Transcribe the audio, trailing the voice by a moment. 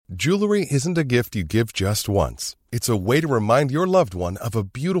Jewelry isn't a gift you give just once. It's a way to remind your loved one of a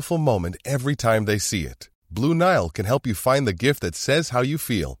beautiful moment every time they see it. Blue Nile can help you find the gift that says how you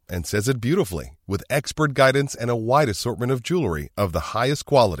feel and says it beautifully, with expert guidance and a wide assortment of jewelry of the highest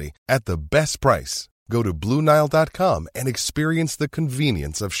quality at the best price. Go to BlueNile.com and experience the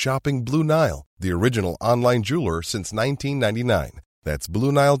convenience of shopping Blue Nile, the original online jeweler since 1999. That's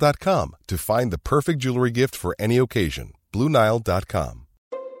BlueNile.com to find the perfect jewelry gift for any occasion. BlueNile.com.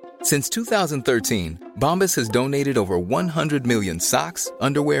 Since 2013, Bombas has donated over 100 million socks,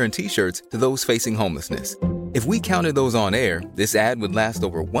 underwear, and T-shirts to those facing homelessness. If we counted those on air, this ad would last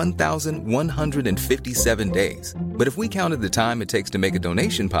over 1,157 days. But if we counted the time it takes to make a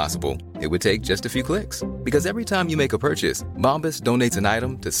donation possible, it would take just a few clicks. Because every time you make a purchase, Bombas donates an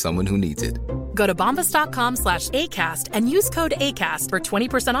item to someone who needs it. Go to bombas.com/ACAST and use code ACAST for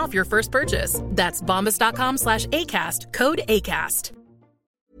 20% off your first purchase. That's bombas.com/ACAST, code ACAST.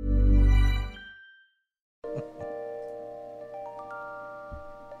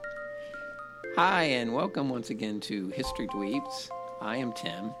 Hi, and welcome once again to History Dweebs. I am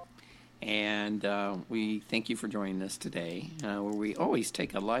Tim, and we thank you for joining us today, where we always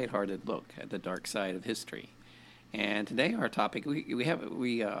take a lighthearted look at the dark side of history. And today, our topic we have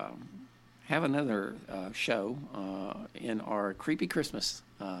another show in our Creepy Christmas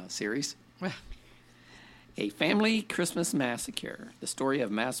series, a family Christmas massacre: the story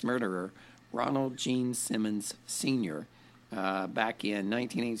of mass murderer Ronald Gene Simmons Sr. Back in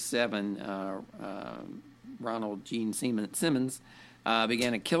 1987, Ronald Gene Simmons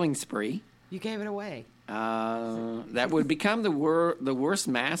began a killing spree. You gave it away. That would become the worst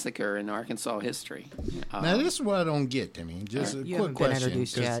massacre in Arkansas history. Now, this is what I don't get, Timmy. Just a quick question. Been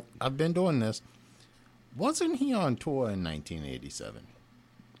introduced yet. I've been doing this. Wasn't he on tour in 1987?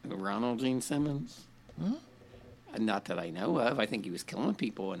 Ronald Gene Simmons? Hmm? Not that I know of. I think he was killing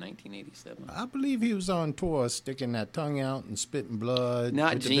people in 1987. I believe he was on tour sticking that tongue out and spitting blood.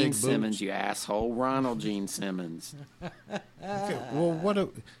 Not with the Gene big Simmons, boots. you asshole. Ronald Gene Simmons. Okay, well, what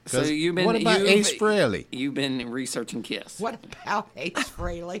about Ace Frehley? You've been researching Kiss. What about Ace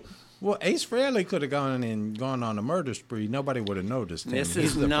Frehley? Well, Ace Frehley could have gone on a murder spree. Nobody would have noticed him. This He's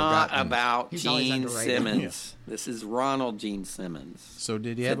is the not forgotten. about He's always Gene underrated. Simmons. Yeah. This is Ronald Gene Simmons. So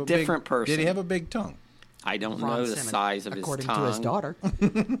did he It's have a a different big, person? Did he have a big tongue? I don't Ron know the Simmons, size of his tongue. according to his daughter.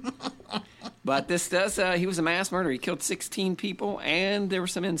 But this does, he was a mass murderer. He killed 16 people, and there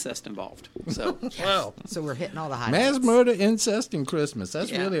was some incest involved. So, Well, So we're hitting all the highlights. mass murder, incest, and Christmas.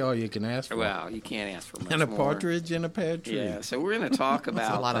 That's Yeah. really all you can ask for. well, you can't ask for much and a more. partridge in a pear tree. Yeah, so we're going to talk about...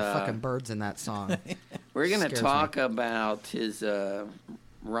 There's a lot of fucking birds in that song. We're going to Scares talk about his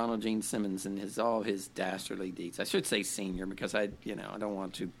Ronald Gene Simmons and all his dastardly deeds. I should say senior because I don't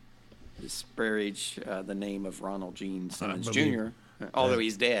want to disparage the name of Ronald Gene Simmons Jr., although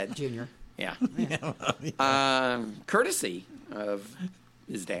he's dead. Junior. Yeah. Courtesy of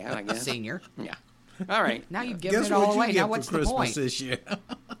his dad, I guess. Senior. Yeah. All right. Now you've given Guess it all what you away. get Now for what's the Christmas point? this year?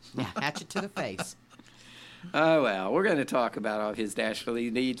 Yeah, hatchet to the face. Oh, well, we're going to talk about all his dastardly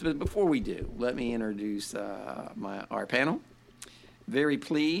deeds. But before we do, let me introduce our panel. Very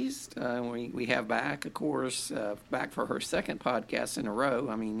pleased. We have back, of course, back for her second podcast in a row.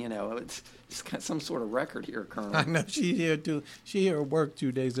 I mean, it's got some sort of record here, Colonel. I know she here at work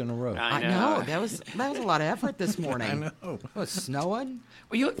 2 days in a row. I I know. That was a lot of effort this morning. I know. It was snowing.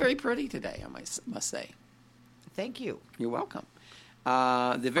 Well, you look very pretty today, I must say. Thank you. You're welcome.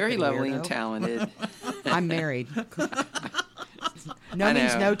 The very Fucking lovely and weirdo. talented. I'm married. No I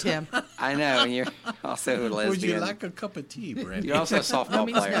means know. no, Tim. I know, and you're also a lesbian. Would you like a cup of tea, Brent? You're also a softball No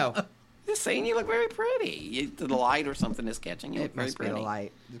means player. no. Just saying, you look very pretty. The light or something is catching you. It Look very must be pretty. the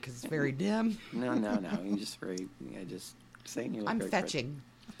light because it's very dim. No. You're just very. Just saying, you look I'm very fetching.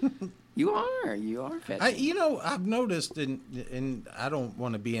 Pretty. You are fetching. I've noticed, and I don't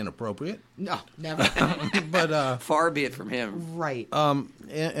want to be inappropriate, No, never. but Far be it from him. Right.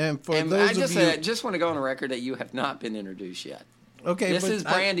 and for And those I of you, just want to go on the record that you have not been introduced yet. okay, This but is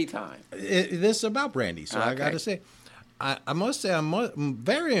Brandy time. This is about Brandy, so I Okay. got to say, I must say I'm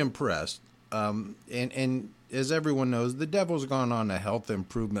very impressed. And as everyone knows, the devil's gone on a health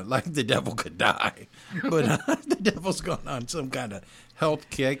improvement, like the devil could die, but the devil's gone on some kind of health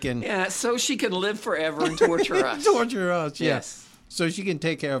kick and Yeah, so she can live forever and torture us. torture us. Yes. So she can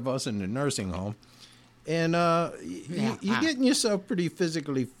take care of us in the nursing home. And you're getting yourself pretty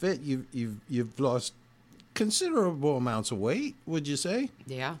physically fit. You've lost considerable amounts of weight, would you say?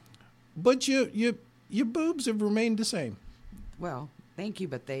 Yeah. But your boobs have remained the same. Well, thank you,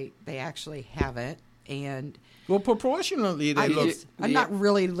 but they actually haven't. And Well, proportionately, they look. I'm not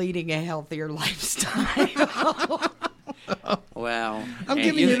really leading a healthier lifestyle. Well, I'm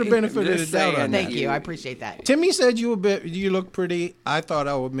giving you the benefit of the doubt on that. Thank you. I appreciate that. Timmy said you look pretty. I thought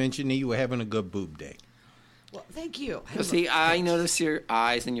I would mention that you were having a good boob day. Well, thank you. Well, see, I notice your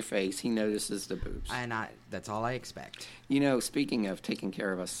eyes and your face. He notices the boobs. And that's all I expect. Speaking of taking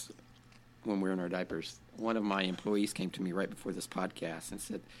care of us when we're in our diapers, one of my employees came to me right before this podcast and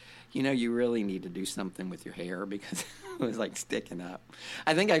said, you really need to do something with your hair because it was like sticking up.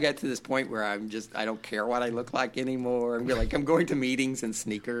 I think I got to this point where I don't care what I look like anymore. I'm going to meetings in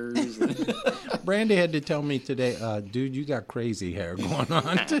sneakers. Brandy had to tell me today, dude, you got crazy hair going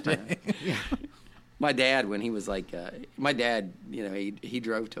on today. Yeah. My dad, when he was like, he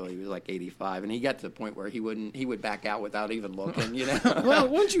drove till he was like 85, and he got to the point where he would back out without even looking, Well,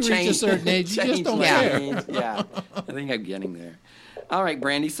 once you reach a certain age, you just don't care. Yeah, I think I'm getting there. All right,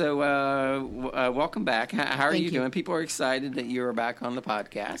 Brandy, so welcome back. How are you doing? People are excited that you're back on the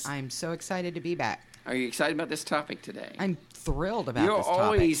podcast. I'm so excited to be back. Are you excited about this topic today? I'm thrilled about this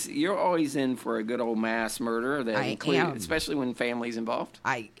topic. You're always in for a good old mass murder that am. especially when family's involved.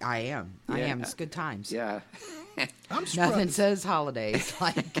 I am. Yeah. I am. It's good times. Yeah. I'm surprised. Nothing says holidays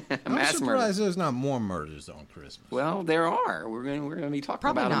like I'm mass surprised murder. there's not more murders on Christmas. Well, there are. We're going to be talking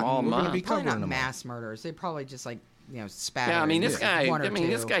probably about them not. all We're gonna month. be Probably covering not them mass murders. They probably just spatter. Yeah, I mean this guy. One or two.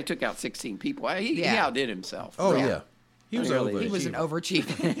 This guy took out 16 people. He Yeah. outdid himself. Oh, Really. yeah. He was Really. over. He was an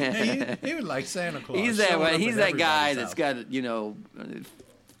overachiever. He was like Santa Claus. He's showing that up He's at that guy everybody's that's house. got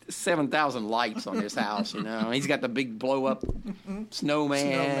 7,000 lights on his house. He's got the big blow up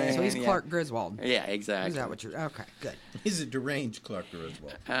snowman. So he's Yeah. Clark Griswold. Yeah, exactly. Is that what you're? Okay, good. He's a deranged Clark as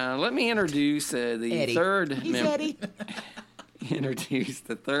well. Let me introduce the Eddie. third. He's Eddie. Introduce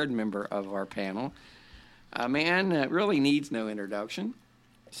the third member of our panel. A man that really needs no introduction,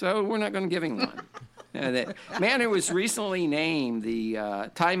 so we're not going to give him one. The man who was recently named the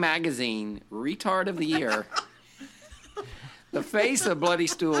Time Magazine Retard of the Year, the face of Bloody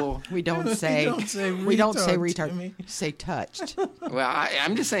Stool. We don't say retard. Timmy. Say touched. Well,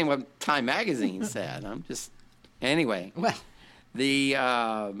 I'm just saying what Time Magazine said. Anyway. Well, The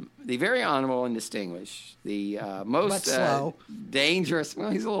very honorable and distinguished, the most But slow. dangerous. Well,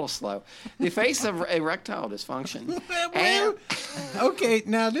 he's a little slow. The face of erectile dysfunction. Okay,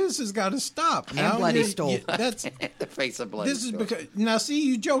 now this has got to stop. Now, bloody stool. That's The face of bloody. this is stool. because now see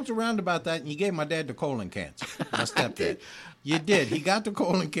you joked around about that and you gave my dad the colon cancer. My stepdad. You did. He got the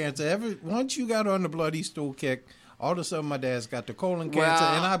colon cancer. Once you got on the bloody stool kick, all of a sudden my dad's got the colon cancer,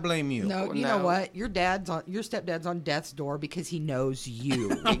 and I blame you. no, you no. know what? Your stepdad's on death's door because he knows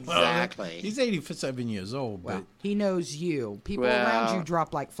you. Exactly. He's 87 years old, but He knows you. People Well- around you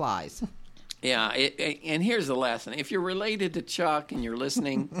drop like flies. Yeah, and here's the lesson: if you're related to Chuck and you're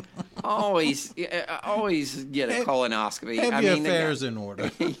listening, always get a colonoscopy. have your affairs in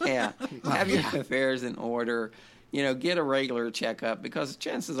order. Yeah, have your affairs in order. Get a regular checkup because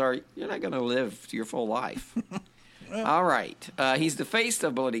chances are you're not going to live your full life. All right. He's the face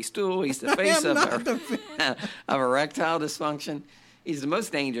of bloody stool. He's the face of erectile dysfunction. He's the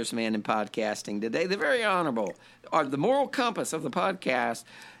most dangerous man in podcasting today. The very honorable, the moral compass of the podcast,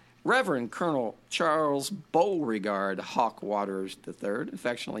 Reverend Colonel Charles Beauregard Hawk Waters III,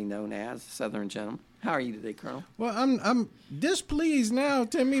 affectionately known as Southern Gentleman. How are you today, Colonel? Well, I'm displeased now,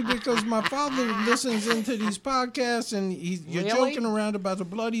 Timmy, because my father listens into these podcasts, and you're Really? joking around about the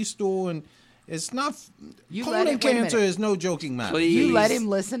bloody stool, and it's not. You colon let it- wait a cancer minute. is no joking matter. Please. You let him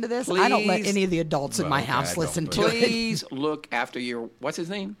listen to this? I don't let Please. any of the adults in Well, my okay, house I don't, listen but- to it. Please look after your, what's his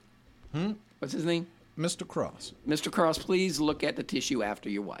name? What's his name? Mr. Cross. Mr. Cross, please look at the tissue after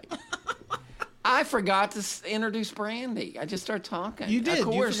your wipe. I forgot to introduce Brandy. I just started talking. You did. Of You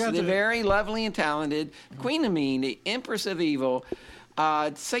course, forgot the to- very lovely and talented Queen of Mean, the Empress of Evil,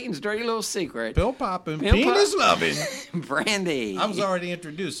 Satan's dirty little secret, Bill Poppin, Bill penis loving. Brandy. I was already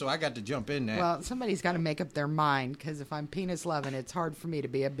introduced, so I got to jump in there. Well, somebody's got to make up their mind because if I'm penis loving, it's hard for me to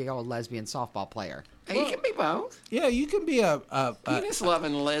be a big old lesbian softball player. Hey, you can be both. yeah, you can be a Penis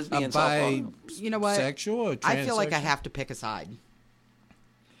loving lesbian bi- softball. You know what? sexual or I feel like I transsexual? have to pick a side.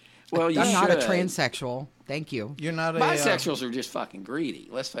 Well, you I'm not a should. transsexual. Thank you. You're not a Bisexuals are just fucking greedy.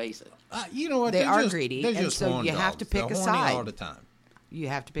 Let's face it. you know what? They they're are just, greedy, They're and just so horn you have dogs. to pick They're a horny side. all the time. You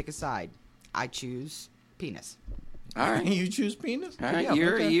have to pick a side. I choose penis. All right. You choose penis? All right. Yeah,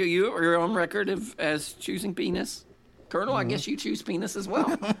 you're okay. you're on record as choosing penis. Colonel, I guess you choose penis as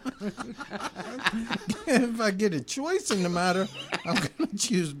well. If I get a choice in the matter, I'm going to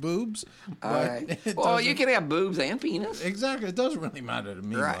choose boobs. All but right. it Well, doesn't- you can have boobs and penis. Exactly. It doesn't really matter to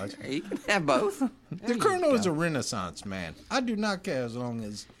me Right. much. You can have both. The Colonel is a Renaissance man. I do not care as long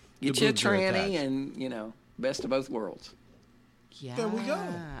as Get the you a boobs are tranny attached. and, best of both worlds. Yeah. There we go.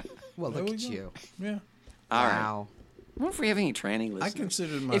 Well, There look we at go. you. Yeah. All right. Wow. I wonder if we have any tranny listeners. I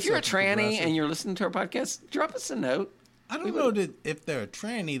consider myself If you're a a tranny progressive. and you're listening to our podcast, drop us a note. I don't know that if they're a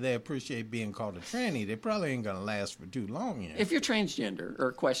tranny, they appreciate being called a tranny. They probably ain't going to last for too long yet. If you're transgender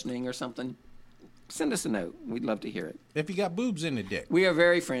or questioning or something, send us a note. We'd love to hear it. If you got boobs in the dick. We are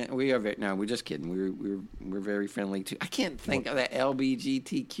very friendly. No, we're just kidding. We're very friendly too. I can't think of that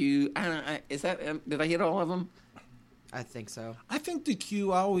LBGTQ. I don't know. Is that? Did I hit all of them? I think so. I think the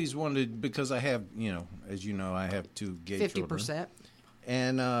Q, I always wanted, because I have, as you know, I have 2 gay 50%. children.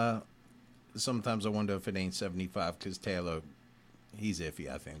 And sometimes I wonder if it ain't 75, because Taylor, he's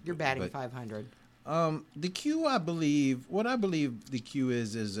iffy, I think. You're batting But, 500. the Q, I believe the Q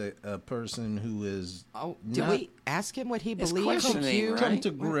is a person who is Did we ask him what he It's believes? questioning, Q? right? come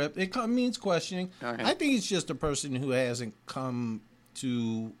to grip. It means questioning. Okay. I think it's just a person who hasn't come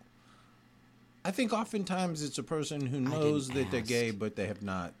to. I think oftentimes it's a person who knows didn't that they're ask. gay, but they have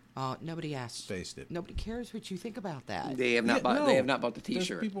not Nobody asked. faced it. Nobody cares what you think about that. They have not Yeah, bought. no. They have not bought the There's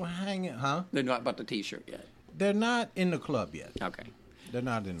T-shirt. people hanging, huh? They're not bought the T-shirt yet. They're not in the club yet. Okay. They're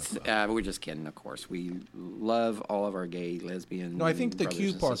not in the club. We're just kidding, of course. We love all of our gay, lesbian. No, I think the brothers Q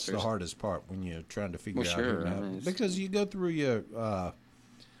and part's the sisters. hardest part when you're trying to figure Well, out sure, who I now. mean, it's- Because you go through your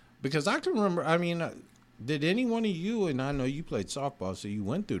because I can remember, I mean, did any one of you, and I know you played softball, so you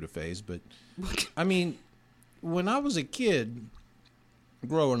went through the phase, but I mean, when I was a kid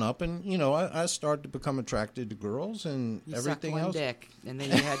growing up, and I started to become attracted to girls and You everything sucked one else. dick, and then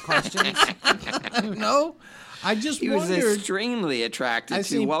you had questions. No, I just He was wondered. extremely attracted I to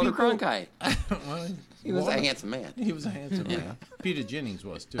seen Walter people- Cronkite. Well, He was a Walter- handsome man. He was a handsome man. Peter Jennings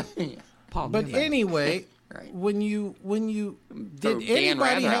was too. Paul But Newman. anyway, Right. when you Throw did Dan anybody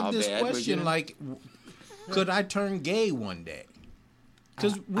Rather have out this bad, would question you? like, could I turn gay one day?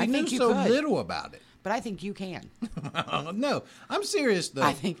 Because we I knew think you so could. little about it. But I think you can. No, I'm serious though.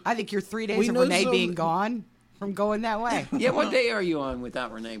 I think you're 3 days We of know Renee so- being gone from going that way. Yeah, what day are you on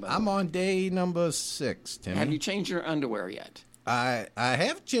without Renee? By the I'm way? on day number 6, Timmy. Have you changed your underwear yet? I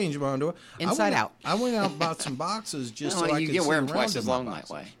have changed my underwear. Inside out. I went out and bought some boxes just so Well, I you could get sit wear them around twice in as my long that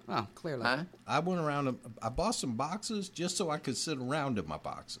boxes. way. Oh, clearly. Huh? I went around. I bought some boxes just so I could sit around in my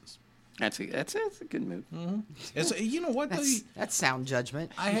boxes. That's a good move. It's you know what? though? That's sound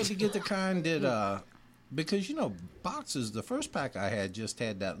judgment. I had to get the kind that because boxes. The first pack I had just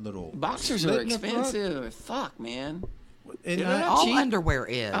had that little Boxers slit are in the front. expensive. Fuck, man. And They're I, not All cheap. underwear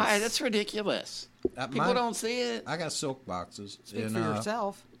is. That's ridiculous. People mine- don't see it. I got silk boxes. Speak and, for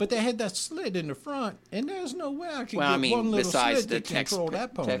yourself. But they had that slit in the front, and there's no way I could Well, get I mean, one little besides slit the to text control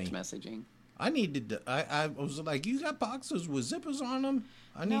that pony. text messaging. I needed to. I was like, you got boxes with zippers on them?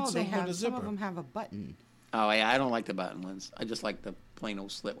 I need No, they some with a have. Some zipper. of them have a button. Oh, yeah, I don't like the button ones. I just like the plain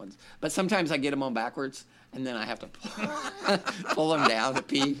old slit ones. But sometimes I get them on backwards, and then I have to pull them down to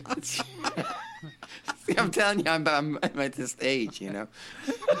pee. See, I'm telling you, I'm at this age,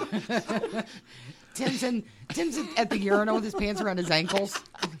 Tim's at the urinal with his pants around his ankles.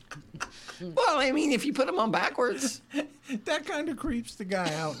 Well, I mean, if you put them on backwards, That kind of creeps the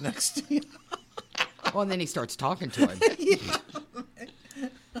guy out next to you. Well, and then he starts talking to him.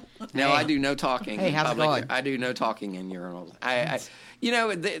 no, Hey. I do no talking. Hey, in how's it public. going? I do no talking in urinals.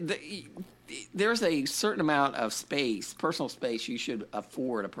 There's a certain amount of space, personal space, you should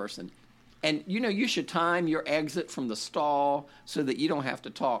afford a person. And, you should time your exit from the stall so that you don't have to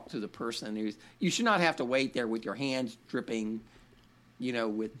talk to the person. You should not have to wait there with your hands dripping,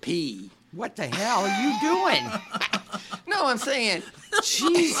 with pee. What the hell are you doing? No, I'm saying,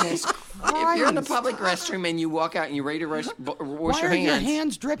 Jesus Christ. if you're in the public restroom and you walk out and you're ready to wash Why your are hands. your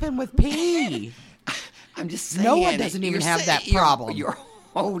hands dripping with pee? I'm just saying. No one doesn't even have that problem. You're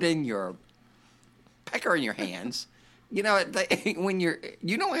holding your pecker in your hands. When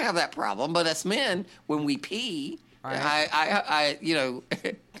you don't have that problem, but us men, when we pee, Right. I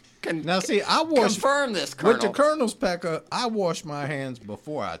can Now, see, I wash confirm this, Colonel. with the Colonel's pecker. I wash my hands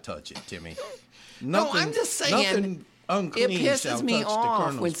before I touch it, Timmy. No, I'm just saying, Nothing unclean it shall pisses me touch the off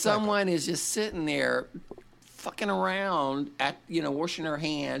Colonel's when pecker. someone is just sitting there fucking around at washing their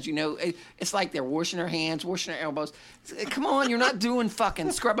hands. It's like they're washing their hands, washing their elbows. Come on, you're not doing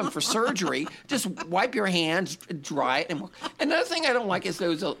fucking scrubbing for surgery. Just wipe your hands, dry it. And another thing I don't like is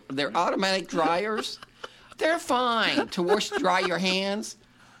they're automatic dryers. They're fine to dry your hands,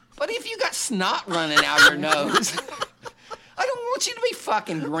 but if you got snot running out your nose, I don't want you to be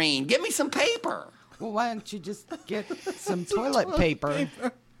fucking green. Give me some paper. Well, why don't you just get some toilet paper?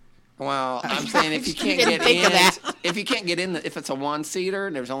 Well, I'm saying if you can't Didn't get think of in, that. if you can't get in, if it's a one-seater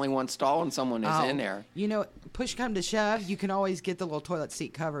and there's only one stall and someone is in there. You know, push come to shove, you can always get the little toilet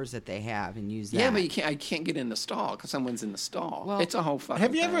seat covers that they have and use that. Yeah, but I can't get in the stall because someone's in the stall. Well, it's a whole fucking.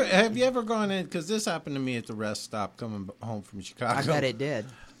 Have you thing. ever gone in? Because this happened to me at the rest stop coming home from Chicago. I bet it did.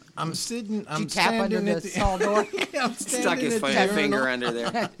 I'm sitting. I'm you tap under standing the at the stall door? Yeah, I'm Stuck standing his at the finger urinal. under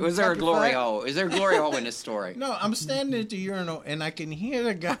there. Was there a Tuck your glory foot. hole? Is there a glory hole in this story? No, I'm standing at the urinal and I can hear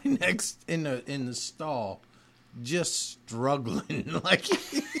the guy next in the stall just struggling like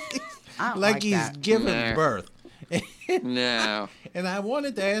I don't like like he's that. giving Nah. birth. No. And I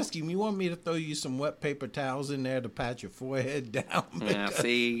wanted to ask him, you want me to throw you some wet paper towels in there to pat your forehead down? Yeah, Because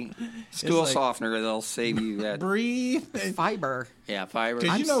see, stool like- softener, they'll save you that. breathe. Fiber. Yeah, fiber.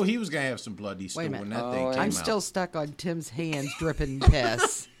 Because you know he was going to have some bloody stool Wait a when minute. that thing Oh, came I'm out. still stuck on Tim's hands dripping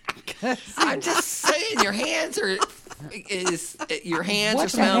piss. I'm just saying, your hands are. Your hands What are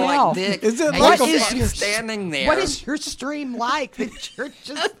smelling the hell? like dick. Is it and like you're a- fucking standing there? What is your stream like that you're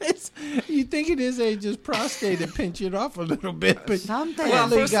just You think it is a just prostate and pinch it off a little bit, but Something. well,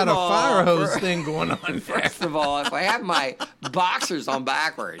 Well, you first got of a all, fire hose thing going on there. First of all, if I have my boxers on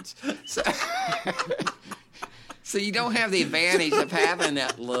backwards, so you don't have the advantage of having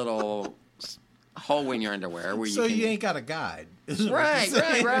that little hole in your underwear where you So can. you ain't got a guide. is what you're Right.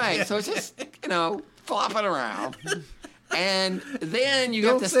 saying. So it's just flopping around, and then you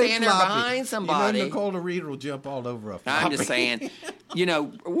Don't have to say stand there floppy. behind somebody. You know Nicole Reed will jump all over a floppy. I'm just saying,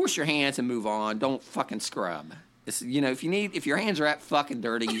 wash your hands and move on. Don't fucking scrub. It's, if your hands are that fucking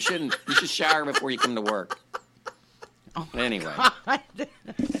dirty, you should shower before you come to work. Anyway,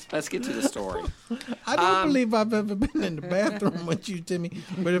 let's get to the story. I don't believe I've ever been in the bathroom with you, Timmy.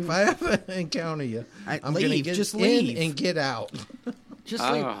 But if I ever encounter you, I'm going to leave. get Just in leave. and get out. Just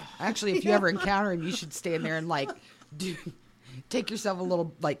like, Oh. actually, if you ever encounter him, you should stand there and take yourself a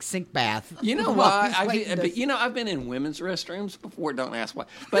little sink bath. You know While what? he's waiting to- I've been in women's restrooms before. Don't ask why.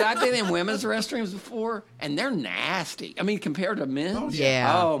 But I've been in women's restrooms before, and they're nasty. I mean, compared to men's.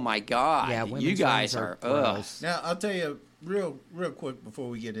 yeah. Oh my god. Yeah, you women's guys rooms are. are Ugh. gross. Now, I'll tell you real quick before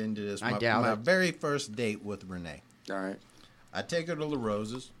we get into this. I doubt my it. very first date with Renee. All right. I take her to La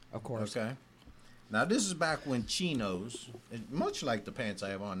Rosa's. Of course. Okay. Now, this is back when chinos, much like the pants I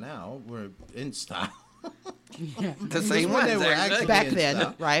have on now, were in style. The same when ones. they were actually. actually- Back and then,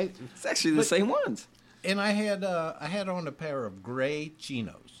 stuff. right? It's actually the same ones. And I had on a pair of gray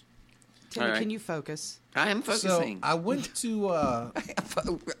chinos. Timmy, All right. can you focus? I am So focusing. I went to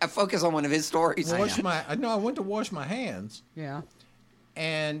I focus on one of his stories. I went to wash my hands, Yeah.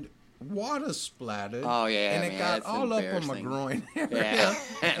 and water splattered. Oh, yeah, and it man, got that's all up on my embarrassing. groin area.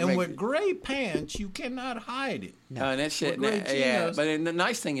 Yeah. And with gray pants, you cannot hide it. Oh, that shit. With gray Yeah, chinos. but the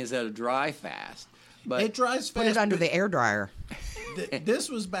nice thing is it'll dry fast. But It dries fast. Put it under but the air dryer. This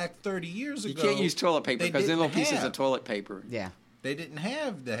was back 30 years you ago. can't use toilet paper They because then little didn't pieces of have- toilet paper. Yeah. They didn't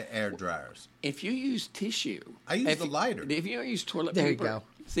have the air dryers. If you use tissue, I use if the you- lighter. If you don't use toilet There you paper, go.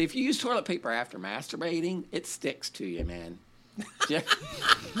 See, if you use toilet paper after masturbating, it sticks to you, man.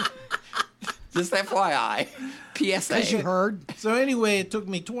 Just FYI, PSA. Because you heard. So anyway, it took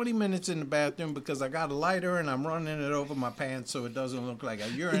me 20 minutes in the bathroom because I got a lighter and I'm running it over my pants so it doesn't look like I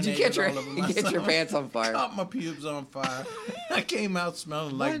urinated Did you get your all over myself. get your pants on fire? Caught my pubes on fire. I came out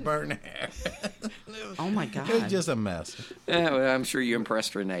smelling like burnt hair. Oh, my It was God. just a mess. Yeah, well, I'm sure you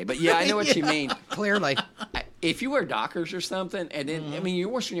impressed Renee, but yeah, I know what you mean. Clearly. If you wear Dockers or something, and then I mean you're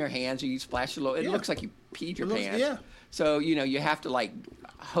washing your hands, or you splash a little, it Yeah. looks like you peed your It looks- pants. yeah. So you have to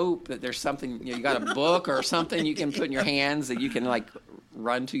hope that there's something you got a book or something you can put in your hands that you can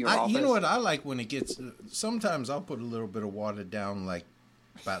run to your office. You know what I like when it gets. Sometimes I'll put a little bit of water down, like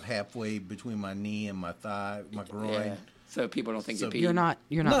about halfway between my knee and my thigh, my groin. Yeah. So people don't think So you peed. You're not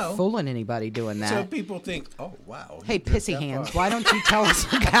No. fooling anybody doing So that. people think, oh wow. Hey, he dripped pissy that hands, far. why don't you tell us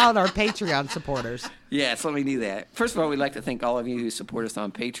about our Patreon supporters? Yes, let me do that. First of all, we'd like to thank all of you who support us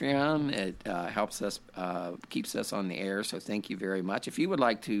on Patreon. It helps us, keeps us on the air, so thank you very much. If you would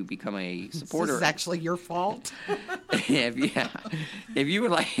like to become a supporter, This is actually your fault. if you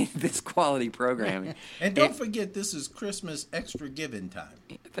would like this quality programming, And don't forget, this is Christmas extra giving time.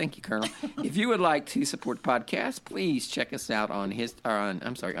 thank you, Colonel. If you would like to support the podcast, please check us out on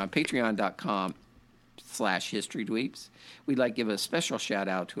patreon.com/historydweeps. We'd like to give a special shout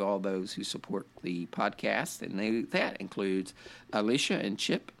out to all those who support the podcast, and that includes Alicia and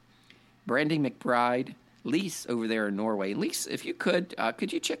Chip, Brandy McBride, Lise over there in Norway. Lise, if you could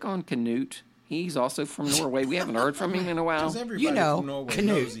you check on Knut? He's also from Norway. We haven't heard from him in a while. Because everybody from Norway Knut.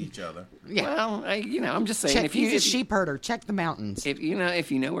 knows each other. Yeah. Well, I'm just saying. Check, if you, he's a if you- sheep herder. Check the mountains. if you know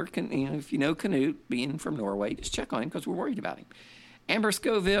Knut being from Norway, just check on him because we're worried about him. Amber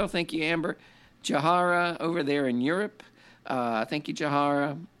Scoville, thank you, Amber. Jahara over there in Europe, thank you,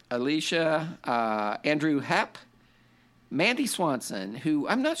 Jahara. Alicia, Andrew Happ, Mandy Swanson, who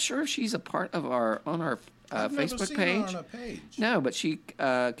I'm not sure if she's a part of our I've never Facebook seen page. her on a page. No, but she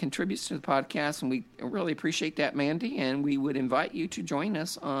contributes to the podcast, and we really appreciate that, Mandy. And we would invite you to join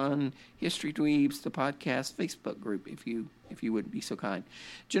us on History Dweebs, the podcast Facebook group, if you would be so kind.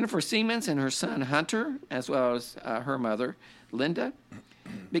 Jennifer Siemens and her son Hunter, as well as her mother Linda.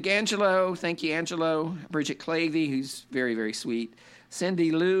 Big Angelo, thank you, Angelo. Bridget Clavey, who's very, very sweet.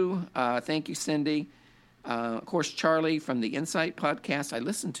 Cindy Lou, thank you, Cindy. Of course, Charlie from the Insight podcast. I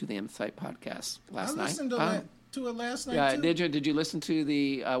listened to the Insight podcast last night. I listened to it last night, yeah, too. did you? Did you listen to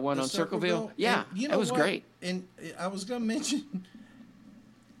the one on Circleville? Yeah, and you know it was what? great. And I was going to mention,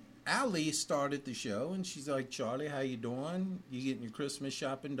 Allie started the show, and she's like, Charlie, how you doing? You getting your Christmas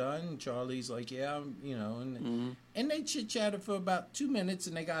shopping done? And Charlie's like, yeah, and they chit-chatted for about 2 minutes,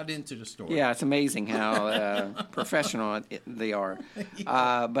 and they got into the story. Yeah, it's amazing how professional they are.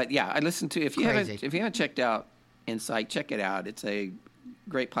 But yeah, I listened to if you haven't checked out Insight, check it out. It's a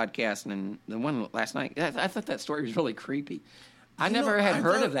great podcast, and the one last night, I thought that story was really creepy. I never had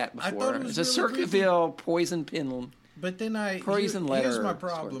heard of that before. It's a Circleville poison pen. But then here's my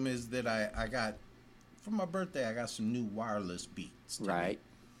problem is that I got, for my birthday, I got some new wireless Beats. Right.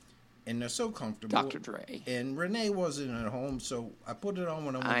 And they're so comfortable. Dr. Dre. And Renee wasn't at home, so I put it on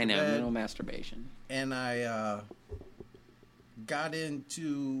when I went to bed. mental masturbation. And I got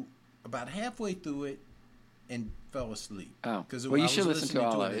into about halfway through it and fell asleep. Oh, well, you should listen to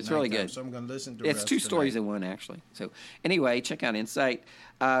all of it. It's really good. So I'm going to listen to It's two stories in one, actually. So anyway, check out Insight.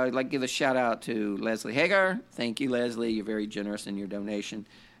 I'd like to give a shout-out to Leslie Hagar. Thank you, Leslie. You're very generous in your donation.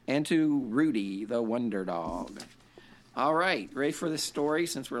 And to Rudy, the Wonder Dog. All right, ready for this story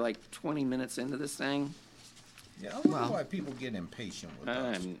since we're like 20 minutes into this thing? Yeah, I wonder why people get impatient with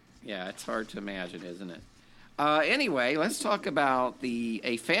us. Yeah, it's hard to imagine, isn't it? Anyway, let's talk about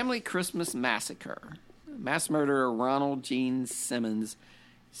a family Christmas massacre. Mass murderer Ronald Gene Simmons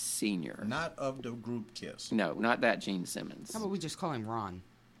Sr. Not of the group Kiss. No, not that Gene Simmons. How about we just call him Ron?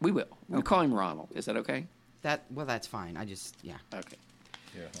 We will. We'll call him Ronald. Is that okay? That's fine. Okay.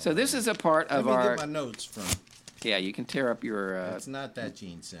 Yeah, So this is a part of Let me our... get my notes from... Yeah, you can tear up your... It's not that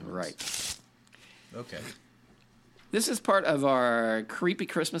Gene Simmons. Right. Okay. This is part of our Creepy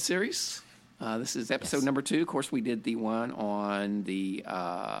Christmas series. This is episode number 2. Of course, we did the one on the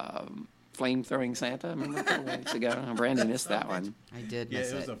flame-throwing Santa. Remember a couple weeks ago? Brandon missed that one. I did Yeah,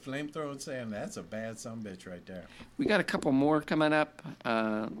 miss it was it. a flame-throwing Santa. That's a bad sumbitch right there. We got a couple more coming up.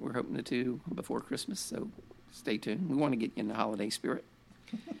 We're hoping to do before Christmas, so stay tuned. We want to get you in the holiday spirit.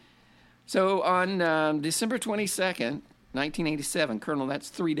 So on December 22nd, 1987, Colonel, that's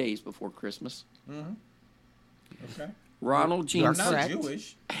 3 days before Christmas. Mm-hmm. Okay. Ronald Gene You're not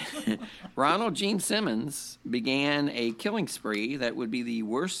Jewish. Ronald Gene Simmons began a killing spree that would be the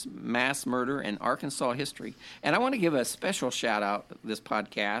worst mass murder in Arkansas history. And I want to give a special shout-out this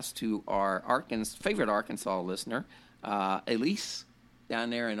podcast to our favorite Arkansas listener, Elise, down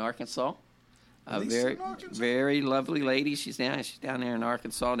there in Arkansas. A very, very lovely lady. She's down there in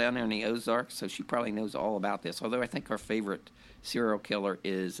Arkansas, down there in the Ozarks, so she probably knows all about this. Although I think our favorite serial killer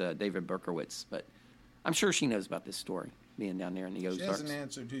is David Berkowitz, but I'm sure she knows about this story, being down there in the Ozarks. She hasn't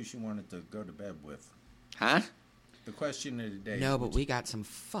answered who she wanted to go to bed with. Huh? The question of the day. No, but we got some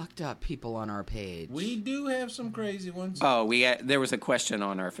fucked up people on our page. We do have some crazy ones. Oh, there was a question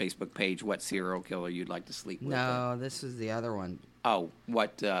on our Facebook page, what serial killer you'd like to sleep with. No, this is the other one. Oh,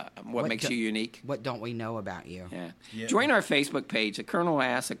 what makes you unique? What don't we know about you? Yeah. Join our Facebook page. The Colonel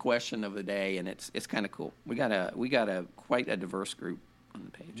asks a question of the day, and it's kind of cool. We got a quite a diverse group on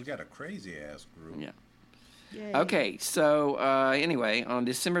the page. We got a crazy ass group. Yeah. Yay. Okay, so anyway, on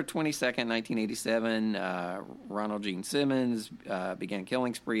December 22nd, 1987, Ronald Gene Simmons began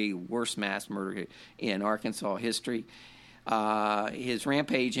killing spree, worst mass murder in Arkansas history. His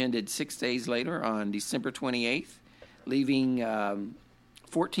rampage ended 6 days later on December 28th, leaving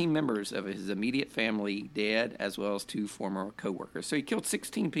 14 members of his immediate family dead, as well as 2 former co-workers. So he killed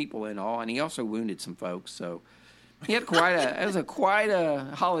 16 people in all, and he also wounded some folks. So he had quite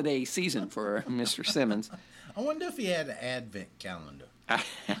a holiday season for Mr. Simmons. I wonder if he had an advent calendar. I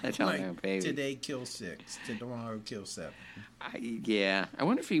don't know, baby. Today kill 6, tomorrow kill 7. I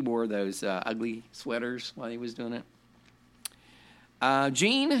wonder if he wore those ugly sweaters while he was doing it.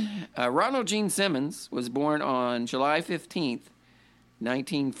 Ronald Gene Simmons was born on July 15th,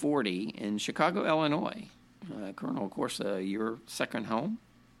 1940 in Chicago, Illinois. Colonel, of course, your second home,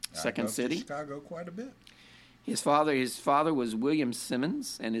 second city. Chicago quite a bit. His father was William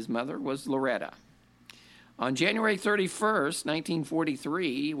Simmons, and his mother was Loretta. On January 31st,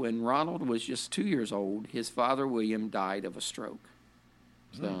 1943, when Ronald was just 2 years old, his father, William, died of a stroke.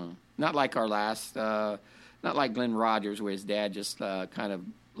 So, not like our last, not like Glenn Rogers, where his dad just kind of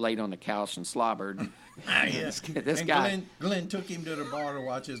laid on the couch and slobbered. Yes. This guy. Glenn took him to the bar to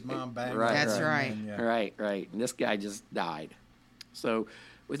watch his mom bang. Right, That's right. Right. And this guy just died. So,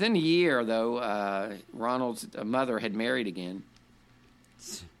 within a year, though, Ronald's mother had married again.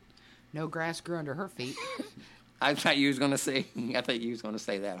 No grass grew under her feet. I thought you was going to say. I thought you was going to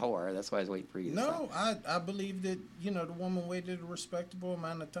say that whore. That's why I was waiting for you. To No, I believe that the woman waited a respectable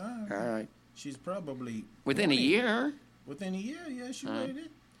amount of time. All right. She's probably Within a year. Within a year, yeah, she waited.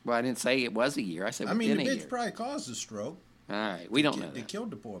 Well, I didn't say it was a year. I said I mean, within the a bitch year. probably caused a stroke. All right, we don't know. They That.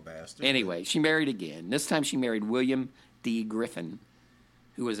 killed the poor bastard. Anyway, she married again. This time she married William D. Griffin,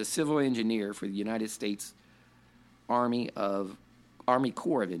 who was a civil engineer for the United States Army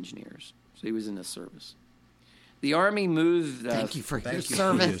Corps of Engineers. So he was in the service. The Army moved... Thank you for your Thank you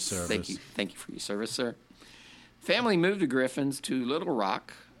service. for your service. Thank you for your service, sir. Family moved the Griffins to Little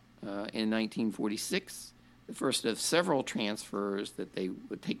Rock in 1946, the first of several transfers that they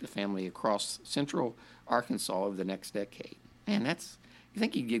would take the family across central Arkansas over the next decade. Man, you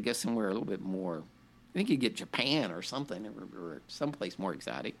think you could get somewhere a little bit more... I think you'd get Japan or something, or someplace more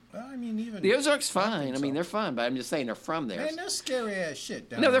exotic. Well, I mean, even The Ozarks fine. I so. mean, they're fun, but I'm just saying they're from there. Man, that's scary ass shit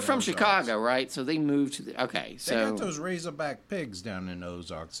down No, in they're the from Ozarks. Chicago, right? So they moved to the... Okay, They so... got those Razorback pigs down in the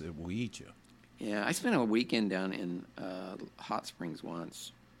Ozarks that will eat you. Yeah, I spent a weekend down in Hot Springs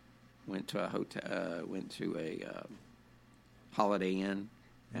once. Went to a hotel. Went to a Holiday Inn.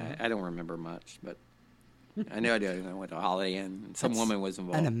 I don't remember much, but I know I went to a Holiday Inn. And some woman was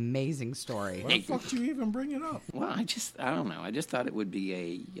involved. An amazing story. Why the fuck do you even bring it up? Well, I don't know. I just thought it would be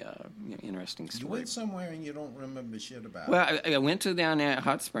a interesting You story. went somewhere and you don't remember shit about Well, I went to down there at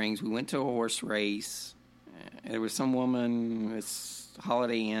Hot Springs. We went to a horse race. There was some woman. It's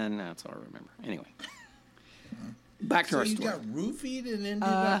Holiday Inn. That's all I remember. Anyway, back to So our you story. got roofied and ended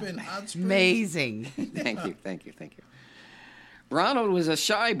up in Hot Springs? Amazing. Thank you. Ronald was a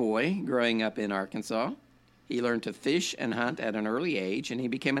shy boy growing up in Arkansas. He learned to fish and hunt at an early age, and he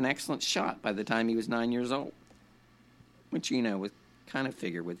became an excellent shot by the time he was 9 years old. Which, was kind of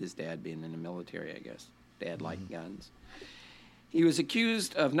figured with his dad being in the military, I guess. Dad liked guns. He was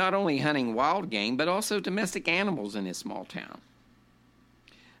accused of not only hunting wild game, but also domestic animals in his small town.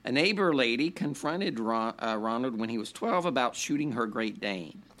 A neighbor lady confronted Ronald when he was 12 about shooting her Great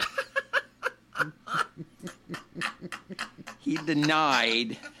Dane. He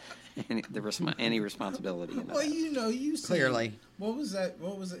denied any responsibility in that. Well, you see. Clearly. What was that?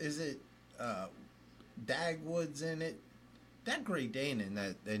 Is it Dagwood's in it? That Great Dane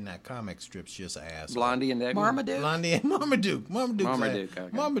in that comic strip's just an asshole. Blondie and Dagwood? Marmaduke? Blondie and Marmaduke. Marmaduke,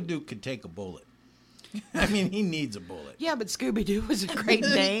 okay. Marmaduke could take a bullet. I mean, he needs a bullet. Yeah, but Scooby-Doo was a Great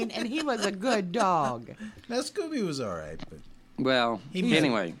Dane, and he was a good dog. Now, Scooby was all right, but Well,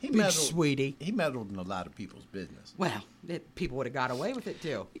 anyway. he Big meddled, sweetie. He meddled in a lot of people's business. Well, people would have got away with it,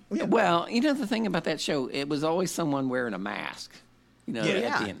 too. Well, the thing about that show, it was always someone wearing a mask. At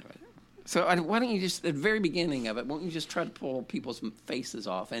the end of it. So why don't you just, at the very beginning of it, won't you just try to pull people's faces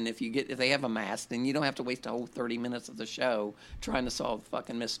off? And if they have a mask, then you don't have to waste a whole 30 minutes of the show trying to solve the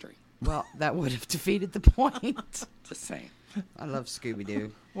fucking mystery. Well, that would have defeated the point. Just saying. I love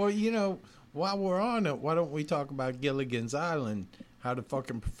Scooby-Doo. Well, while we're on it, why don't we talk about Gilligan's Island? How the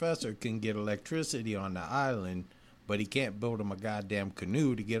fucking professor can get electricity on the island, but he can't build him a goddamn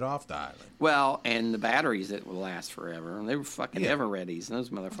canoe to get off the island. Well, and the batteries that will last forever. They were fucking ever-readies, those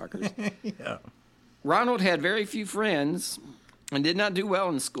motherfuckers. Yeah. Ronald had very few friends and did not do well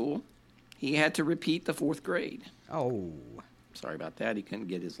in school. He had to repeat the 4th grade. Oh. Sorry about that. He couldn't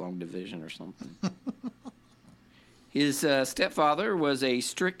get his long division or something. His stepfather was a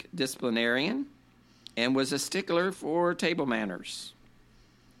strict disciplinarian and was a stickler for table manners.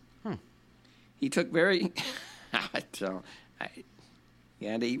 He took very... you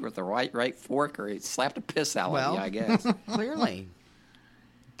had to eat with the right fork or he'd slap the piss out of you, I guess. Clearly.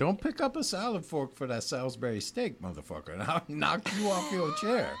 Don't pick up a salad fork for that Salisbury steak, motherfucker, and I'll knock you off your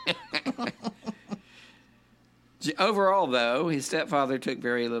chair. Overall, though, his stepfather took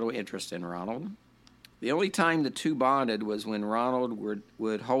very little interest in Ronald. The only time the two bonded was when Ronald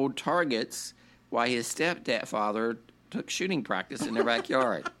would hold targets while his stepfather took shooting practice in their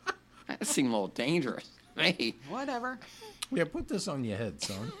backyard. That seemed a little dangerous. Hey. Whatever. Yeah, put this on your head,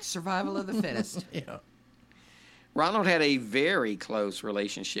 son. Survival of the fittest. Yeah. Ronald had a very close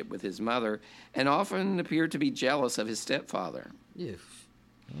relationship with his mother and often appeared to be jealous of his stepfather. Ew.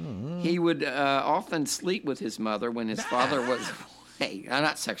 He would often sleep with his mother when his father was away.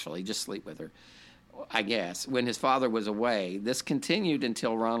 Not sexually, just sleep with her. I guess, when his father was away. This continued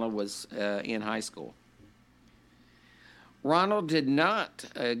until Ronald was in high school. Ronald did not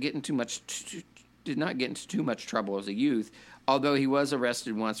get into too much trouble as a youth, although he was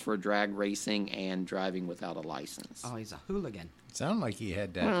arrested once for drag racing and driving without a license. Oh, he's a hooligan. Sound like he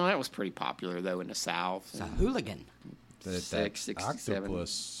had that. Well, that was pretty popular, though, in the South. He's a hooligan. that 67,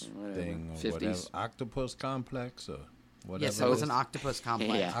 octopus thing or 50s. whatever. Octopus complex or whatever. Yes, it was an octopus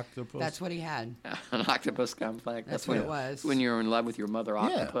complex. Yeah. Octopus. That's what he had. An octopus complex. That's what it was. When you're in love with your mother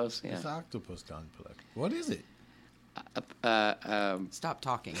octopus. Yeah, it's octopus complex. What is it? Stop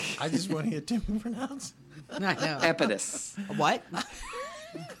talking. I just want to hear Timmy pronounce. I know. Epidus. What?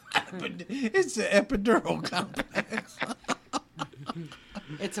 It's the epidural complex.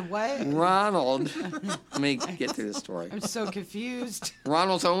 It's a what? Ronald. Let me get through the story. I'm so confused.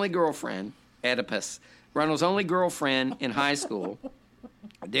 Ronald's only girlfriend, Oedipus. Ronald's only girlfriend in high school,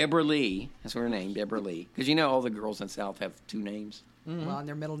 Deborah Lee. That's her name, Deborah Lee. Because you know all the girls in the South have two names. Well, and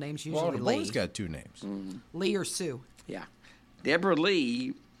their middle name's usually Well, the Lee. boy's got two names. Lee or Sue. Yeah. Deborah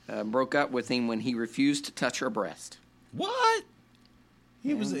Lee broke up with him when he refused to touch her breast. What?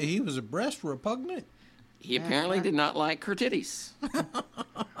 He was a breast repugnant. He apparently did not like her titties.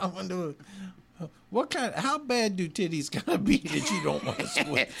 I wonder how bad do titties gotta be that you don't want to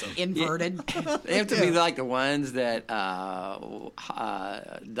split them? Inverted. They have to be like the ones that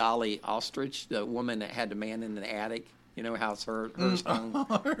Dolly Ostrich, the woman that had the man in the attic. You know how hers hung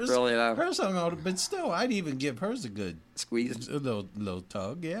really low. Hers hung on, but still, I'd even give hers a good Squeeze. a little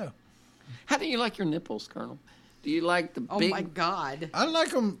tug. Yeah, How do you like your nipples, Colonel? Do you like the Oh big? my God. I like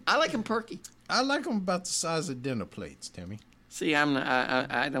them. I like them perky. I like them about the size of dinner plates, Timmy. See,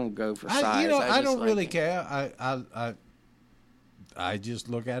 I don't go for size. I just don't like really it. care. I just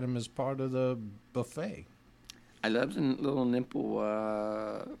look at them as part of the buffet. I love the little nipple,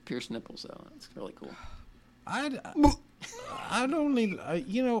 pierced nipples though. It's really cool. I'd only,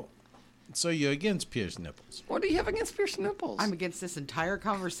 so you're against pierced nipples. What do you have against pierced nipples? I'm against this entire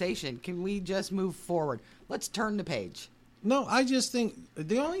conversation. Can we just move forward? Let's turn the page. No, I just think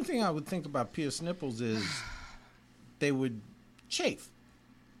the only thing I would think about pierced nipples is they would chafe.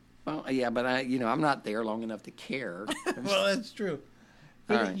 Well, yeah, but I'm not there long enough to care. Well, that's true.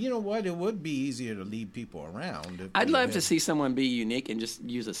 But All right. you know what? It would be easier to lead people around. If I'd they love had- to see someone be unique and just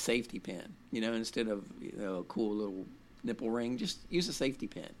use a safety pin. Instead of a cool little nipple ring, just use a safety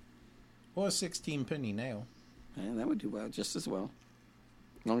pin. Or a 16-penny nail. And that would do well, just as well,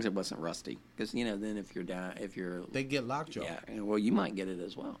 as long as it wasn't rusty. Because then if you're They get lockjaw. yeah, well, you might get it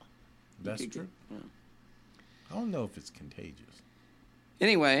as well. That's You could true. get- I don't know if it's contagious.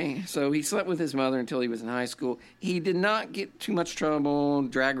 Anyway, so he slept with his mother until he was in high school. He did not get too much trouble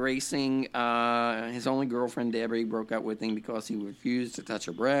drag racing. His only girlfriend, Debbie, broke up with him because he refused to touch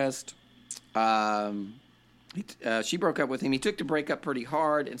her breast. She broke up with him. He took the breakup pretty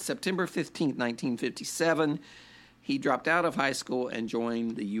hard. And September 15th, 1957, he dropped out of high school and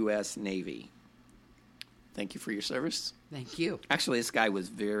joined the U.S. Navy. Thank you for your service. Thank you. Actually, this guy was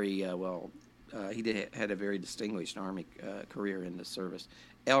very had a very distinguished Army career in the service,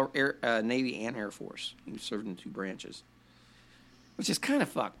 Navy and Air Force. He served in two branches, which is kind of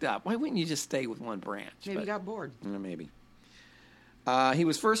fucked up. Why wouldn't you just stay with one branch? Maybe you got bored. Maybe. He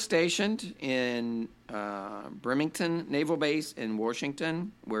was first stationed in Bremerton Naval Base in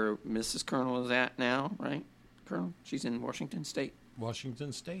Washington, where Mrs. Colonel is at now, right? Colonel? She's in Washington State.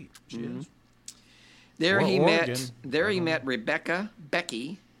 Washington State. She Mm-hmm. is. There Or he Oregon. met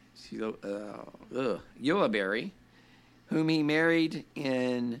Becky Ulibarri, whom he married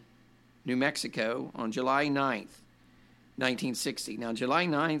in New Mexico on July 9th, 1960. Now, July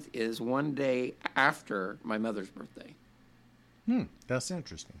 9th is one day after my mother's birthday. That's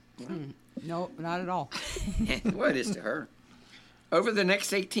interesting. No, not at all. Well, it is to her. Over the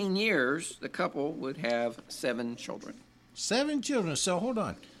next 18 years, the couple would have 7 children. 7 children. So hold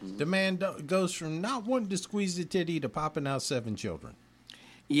on. The man goes from not wanting to squeeze the titty to popping out 7 children.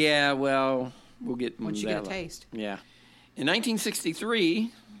 Yeah, well, we'll get Once you that get a later. taste. Yeah. In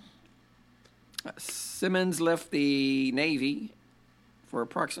 1963, Simmons left the Navy for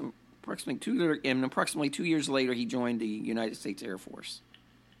approximately 2 years later, he joined the United States Air Force.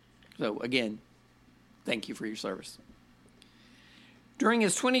 So, again, thank you for your service. During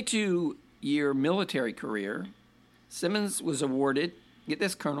his 22-year military career, Simmons was awarded, get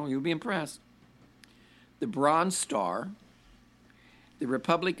this, Colonel, you'll be impressed, the Bronze Star, the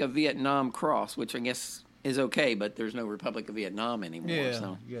Republic of Vietnam Cross, which I guess is okay, but there's no Republic of Vietnam anymore.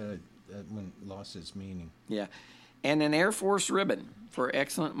 So. That one lost its meaning. Yeah. And an Air Force ribbon for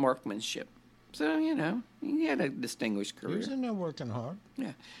excellent marksmanship. So, he had a distinguished He career. was in there working hard.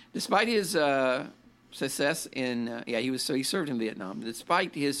 Yeah. Despite his success in he served in Vietnam.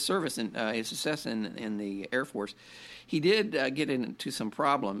 Despite his service and his success in the Air Force, he did get into some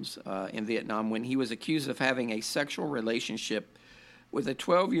problems in Vietnam when he was accused of having a sexual relationship with a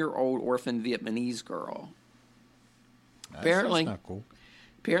 12-year-old orphan Vietnamese girl. That's not cool.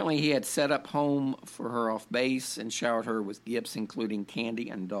 Apparently, he had set up home for her off base and showered her with gifts, including candy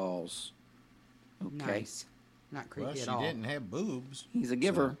and dolls. Okay. Nice. Not creepy Well, at all. she didn't have boobs. He's a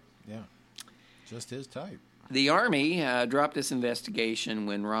giver. So, yeah. Just his type. The Army dropped this investigation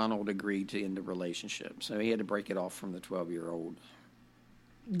when Ronald agreed to end the relationship. So he had to break it off from the 12-year-old.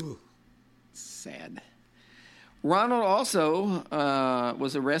 Sad. Ronald also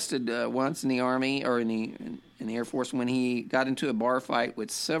was arrested once in the Army or in the Air Force when he got into a bar fight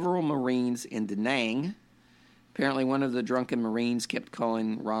with several Marines in Da Nang. Apparently, one of the drunken Marines kept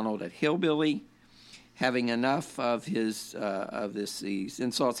calling Ronald a hillbilly. Having enough of these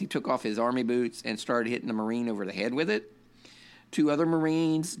insults, he took off his army boots and started hitting the Marine over the head with it. 2 other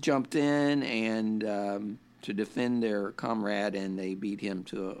Marines jumped in and to defend their comrade, and they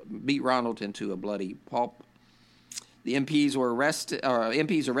beat Ronald into a bloody pulp. The MPs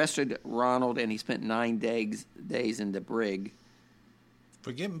arrested Ronald, and he spent 9 days in the brig.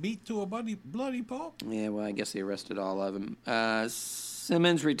 For getting beat to a bloody pulp? Yeah, well, I guess they arrested all of them.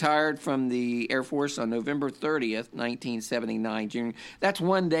 Simmons retired from the Air Force on November 30th, 1979. June. That's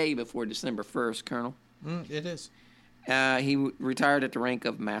 1 day before December 1st, Colonel. It is. He retired at the rank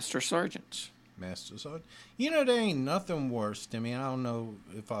of Master Sergeant. Master Sergeant. You know, there ain't nothing worse, Timmy. I don't know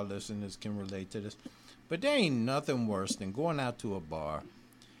if our listeners can relate to this, but there ain't nothing worse than going out to a bar,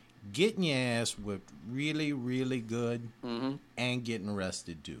 getting your ass whipped really, really good, and getting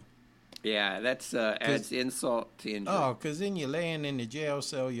arrested, too. Yeah, that's adds insult to injury. Oh, because then you're laying in the jail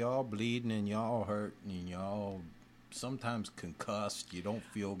cell, you're all bleeding, and you're all hurt, and you're all sometimes concussed. You don't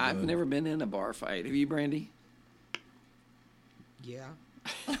feel good. I've never been in a bar fight. Have you, Brandy? Yeah.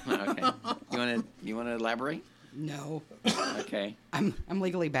 Okay. You want to elaborate? No. Okay. I'm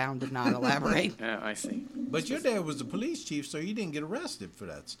legally bound to not elaborate. Yeah, I see. But your dad was the police chief, so you didn't get arrested for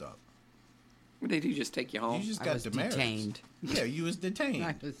that stuff. What did he just take you home? You just I got was demerits. detained. Yeah, you was detained.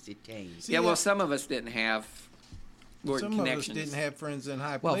 I was detained. See, Yeah, well, some of us didn't have some connections. of us didn't have friends in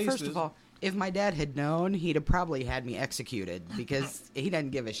high Well, places. first of all, if my dad had known, he'd have probably had me executed because he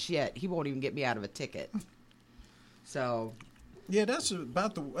doesn't give a shit. He won't even get me out of a ticket. So, yeah, that's one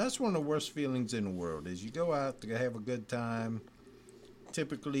of the worst feelings in the world. Is you go out to have a good time.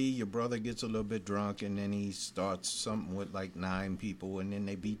 Typically, your brother gets a little bit drunk, and then he starts something with like 9 people, and then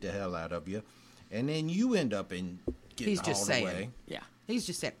they beat the hell out of you, and then you end up in getting he's just hauled saying. away. Yeah. He's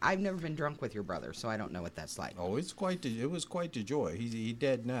just saying, I've never been drunk with your brother, so I don't know what that's like. Oh, it was quite the joy. He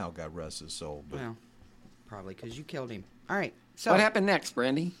dead now, God rest his soul. But Well, probably because you killed him. All right. So, What happened next,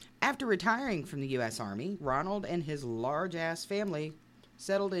 Brandy? after retiring from the U.S. Army, Ronald and his large-ass family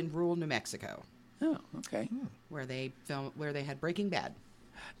settled in rural New Mexico, Oh, okay. where they had Breaking Bad.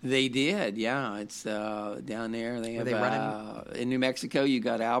 They did, yeah. It's down there. They have they running? in New Mexico. You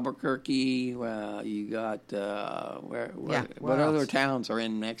got Albuquerque. You got what where other else? towns are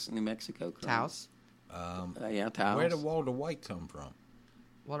in New Mexico? Taos. Yeah, Taos. where did Walter White come from?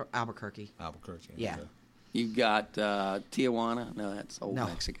 Albuquerque. Albuquerque. Yeah. Okay. You got Tijuana. No, that's old No,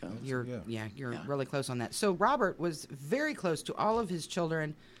 Mexico. You're Yeah. really close on that. So Robert was very close to all of his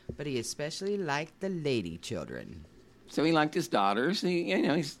children, but he especially liked the lady children. So he liked his daughters. He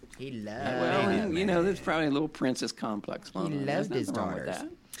loved. He loved. There's probably a little princess complex. He going on. loved There's his nothing wrong with daughters.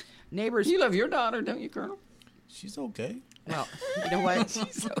 that. Neighbors. You love your daughter, don't you, Colonel? She's okay. Well, you know what?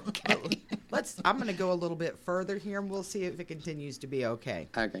 She's okay. I'm going to go a little bit further here, and we'll see if it continues to be okay.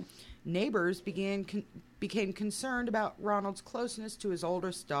 Okay. Neighbors became concerned about Ronald's closeness to his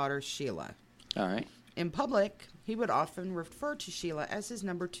oldest daughter, Sheila. All right. In public, he would often refer to Sheila as his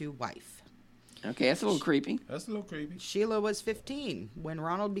number 2 wife. Okay, that's a little creepy. That's a little creepy. Sheila was 15 when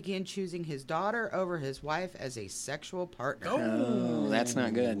Ronald began choosing his daughter over his wife as a sexual partner. Oh, that's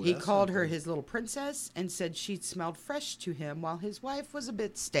not good. He called her his little princess and said she smelled fresh to him while his wife was a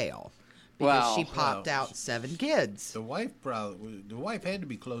bit stale because Wow. she popped out 7 kids. The wife had to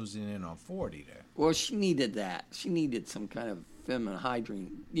be closing in on 40 there. Well, she needed that. She needed some kind of feminine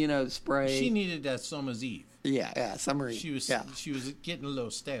hygiene, spray. She needed that summer's eve. Yeah, summer. She was getting a little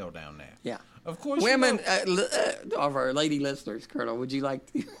stale down there. Yeah. Of course, Women, of our lady listeners, Colonel, would you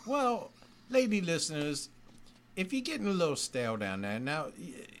like to? Well, lady listeners, if you're getting a little stale down there, now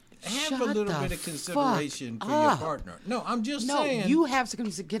have Shut a little the bit of consideration fuck for your up. partner. No, I'm just No, saying. you have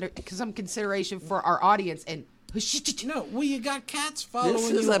some consideration for our audience and. No, well, you got cats following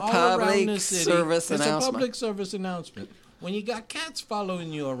This is you a all around public the city. service It's announcement. a public service announcement. When you got cats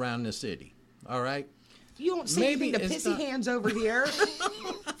following you around the city, all right? You don't see Maybe anything to it's pissy not- hands over here.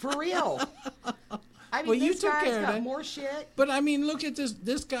 For real. I mean, Well, you this took guy's care of got that. more shit. But I mean, look at this.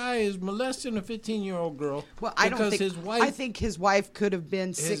 This guy is molesting a 15-year-old girl. Well, I don't because think. his wife. I think his wife could have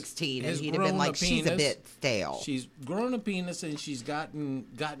been 16, and has he'd have been grown like, "She's a penis. bit stale." She's grown a penis and she's gotten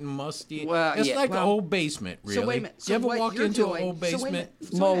musty. Well, it's yeah, like well- an old basement, really. So wait a minute. So you ever what walk you're into doing, an old so wait a basement? minute, so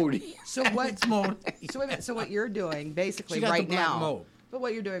wait a Moldy. minute. So what? It's moldy. So wait a minute. So what you're doing, basically, She got the right black now. mold. But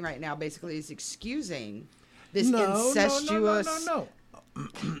what you're doing right now, basically, is excusing this No. incestuous.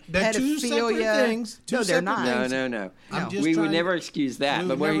 They're two separate pedophilia. things. Two No, they're separate not. No, things. no, no. I'm just We would trying- never excuse that. We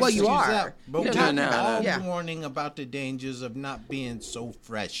But would we're never Well, you excuse are. that, but No, we're no, talking no, no. all Yeah. warning about the dangers of not being so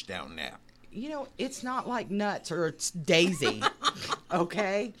fresh down there. You know, it's not like nuts or it's Daisy.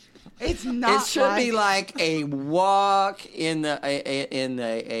 Okay, it's not. It should be like a walk in the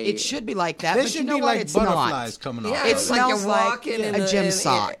It should be like that. They but should you know be what? like it's butterflies not. coming off. Yeah, It it's like smells a like walk in a the- gym in-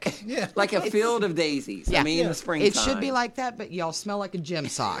 sock. Yeah. like a field of daisies. Yeah. I mean, in the springtime. It should be like that, but y'all smell like a gym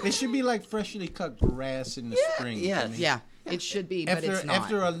sock. It should be like freshly cut grass in the spring. yes. to me. Yeah, it should be, but After it's not.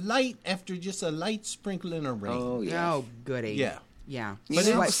 after just a light sprinkling of rain. Oh yeah. Oh, goody. Yeah. Yeah. But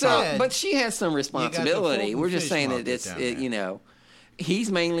Sweat it's sock. sad. But she has some responsibility. Fulton We're just Fish saying that Market it's down there. you know,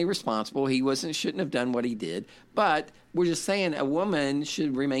 he's mainly responsible. He shouldn't have done what he did. But we're just saying a woman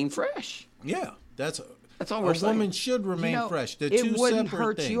should remain fresh. Yeah, that's all we're a saying. woman should remain You know, fresh. They're it two wouldn't separate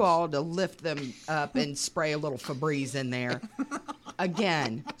hurt things. you all to lift them up and spray a little Febreze in there.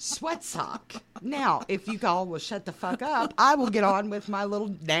 Again, sweat sock. Now, if you all will shut the fuck up, I will get on with my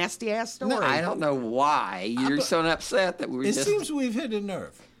little nasty ass story. I don't know why you're so upset that we're It just. seems we've hit a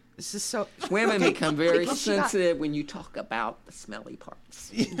nerve. This is so. Women Okay, become very because you got- sensitive when you talk about the smelly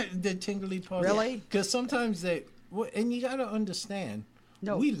parts. The tingly parts. Really? Because sometimes and you got to understand,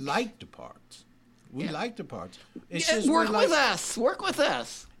 No. we like the parts. We like the parts. It's Yeah, just work we like, with us. Work with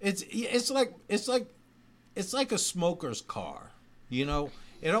us. It's like a smoker's car. You know,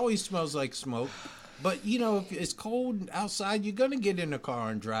 it always smells like smoke. But you know, if it's cold outside, you're gonna get in the car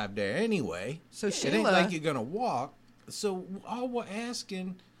and drive there anyway. So it ain't Sheila- like you're gonna walk. So all we're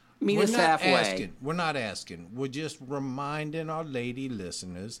asking. Meet we're us not halfway. asking. We're not asking. We're just reminding our lady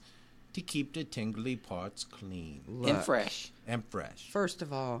listeners to keep the tingly parts clean And fresh. and fresh. First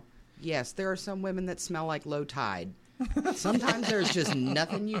of all, yes, there are some women that smell like low tide. Sometimes there's just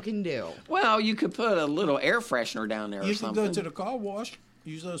nothing you can do. Well, you could put a little air freshener down there or You can something. go to the car wash.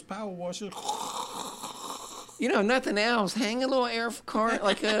 Use those power washers. You know, nothing else. Hang a little car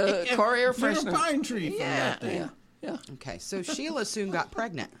like a car air Get a freshener. pine tree from Yeah, that thing. yeah. Okay, so Sheila soon got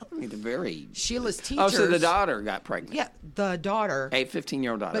pregnant. I mean, the very. Sheila's teachers. Oh, so the daughter got pregnant. Yeah, the daughter. A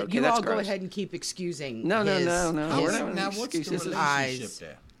 15-year-old daughter. But Okay, you that's all go gross. ahead and keep excusing. No, no, his- no, no. his- We're not- Now, what's the excuses. relationship Eyes.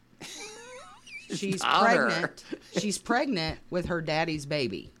 there? She's daughter. pregnant. She's pregnant with her daddy's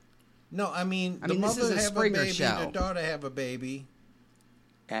baby. No, I mean, the this mother is a have Springer a baby, show. the daughter have a baby.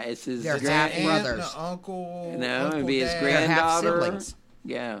 It's his They're grand- half Aunt, brothers. the uncle. No, uncle it'd be his dad. They're half granddaughter. siblings.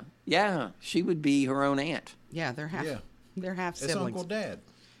 Yeah, yeah. She would be her own aunt. Yeah, they're half. Yeah. They're half It's siblings. Uncle Dad.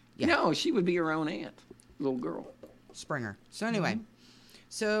 Yeah. No, she would be her own aunt, little girl. Springer. So anyway,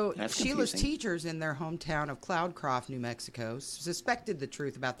 so That's Sheila's confusing. teachers in their hometown of Cloudcroft, New Mexico, suspected the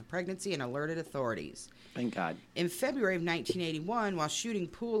truth about the pregnancy and alerted authorities. Thank God. In February of 1981, while shooting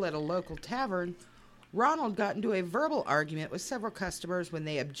pool at a local tavern, Ronald got into a verbal argument with several customers when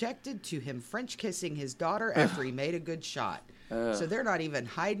they objected to him French kissing his daughter after he made a good shot. So they're not even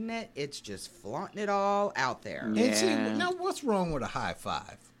hiding it; it's just flaunting it all out there. And see, Yeah. now what's wrong with a high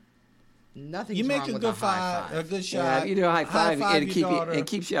five? Nothing's You make wrong a with good a high five. a good shot. Yeah, you do a high five, your daughter. it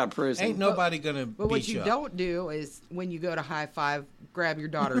keeps you out of prison. Ain't nobody gonna But what beat you up. don't do is when you go to high five, grab your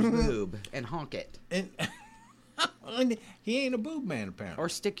daughter's boob and honk it, And he ain't a boob man, apparently. or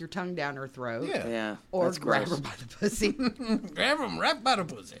stick your tongue down her throat, Yeah. Yeah, or that's grab gross. her by the pussy. Grab him right by the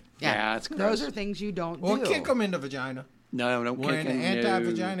pussy. Yeah, that's those gross. are things you don't Or do. kick him in the vagina. No, don't We're kick in the him.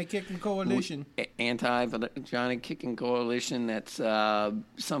 anti-vagina kicking coalition. Anti-vagina kicking coalition. That's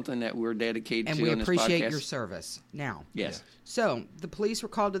something that we're dedicated And to we on this appreciate podcast. your service. Now, Yes. So the police were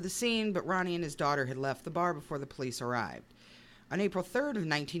called to the scene, but Ronnie and his daughter had left the bar before the police arrived. On April 3rd of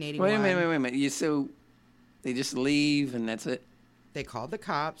 1981, Wait a minute. So they just leave and that's it? they called the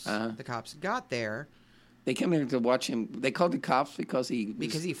cops. Uh-huh. The cops got there They come here to watch him. They called the cops because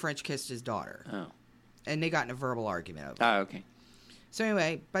he French kissed his daughter, Oh. and they got in a verbal argument over it. Oh, okay. So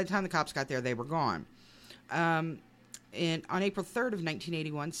anyway, by the time the cops got there, they were gone. And on April 3rd of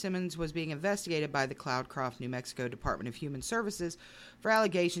 1981, Simmons was being investigated by the Cloudcroft, New Mexico Department of Human Services for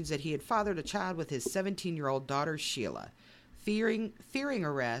allegations that he had fathered a child with his 17-year-old daughter, Sheila. Fearing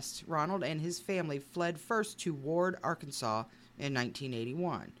arrest, Ronald and his family fled first to Ward, Arkansas in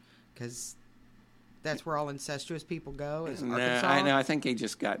 1981 because That's where all incestuous people go. Is No, Arkansas? I think he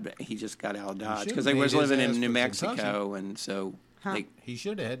just got out of Dodge because should've he was made his living ass in New for Mexico, Kentucky. and so He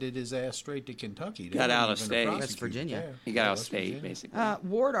should have headed his ass straight to Kentucky. They Got wouldn't out of even state. prosecute. That's Virginia. Yeah. he got out of West state Virginia. basically.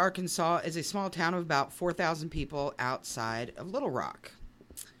 Ward, Arkansas is a small town of about 4,000 people outside of Little Rock.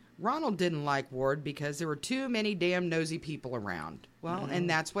 Ronald didn't like Ward because there were too many damn nosy people around. Well, and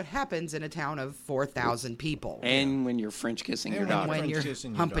that's what happens in a town of 4,000 people. And when you're French kissing your And daughter. when French you're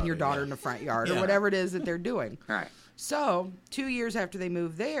kissing your humping your daughter, daughter yeah. in the front yard or Yeah. whatever it is that they're doing. All right. So, 2 years after they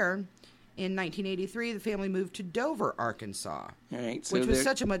moved there, in 1983, the family moved to Dover, Arkansas, All right. So which was they're-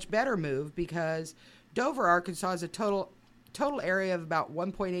 such a much better move because Dover, Arkansas is a total area of about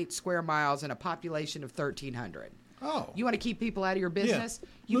 1.8 square miles and a population of 1,300. Oh. You want to keep people out of your Yeah. business?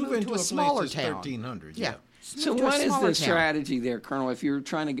 You move into to a place smaller that's town. 1,300. Yeah. So Move to a what is smaller the town. strategy there, Colonel? If you're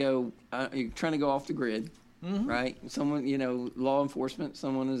trying to go off the grid, right? Someone, law enforcement,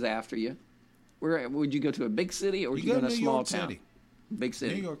 someone is after you. Where would you go to a big city or would you You go go to a to New small York town? City. Big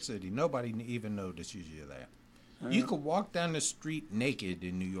city. New York City. Nobody even notices you there. You could walk down the street naked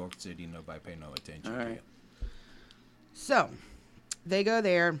in New York City. Nobody pay no attention All to right. you. So, they go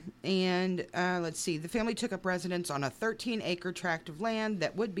there, and let's see. The family took up residence on a 13-acre tract of land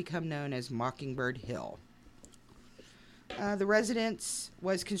that would become known as Mockingbird Hill. The residence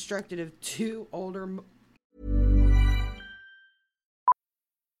was constructed of two older...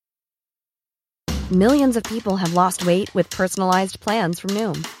 Millions of people have lost weight with personalized plans from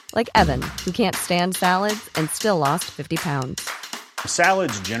Noom. Like Evan, who can't stand salads and still lost 50 pounds.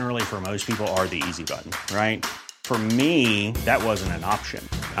 Salads generally for most people are the easy button, right? For me, that wasn't an option.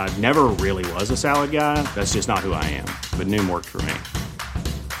 I never really was a salad guy. That's just not who I am. But Noom worked for me.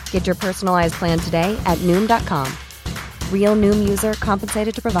 Get your personalized plan today at Noom.com. Real Noom user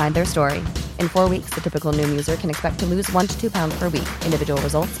compensated to provide their story. In 4 weeks, the typical Noom user can expect to lose 1 to 2 pounds per week. Individual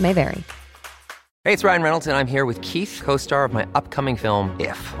results may vary. Hey, it's Ryan Reynolds, and I'm here with Keith, co-star of my upcoming film,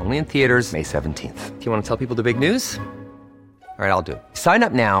 If, only in theaters May 17th. Do you want to tell people the big news? All right, I'll do it. Sign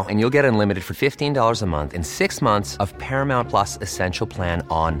up now and you'll get unlimited for $15 a month and 6 months of Paramount Plus Essential Plan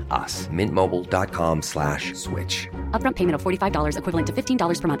on us. MintMobile.com/switch. Upfront payment of $45 equivalent to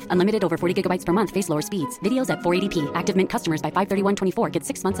 $15 per month. Unlimited over 40 gigabytes per month. Face lower speeds. Videos at 480p. Active Mint customers by 531.24 get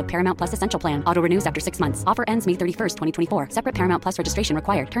 6 months of Paramount Plus Essential Plan. Auto renews after 6 months. Offer ends May 31st, 2024. Separate Paramount Plus registration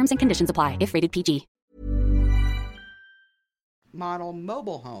required. Terms and conditions apply if rated PG. model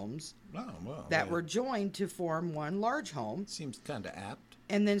mobile homes Oh, well, that yeah. were joined to form one large home Seems kind of apt.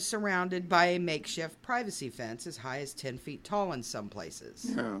 and then surrounded by a makeshift privacy fence as high as 10 feet tall in some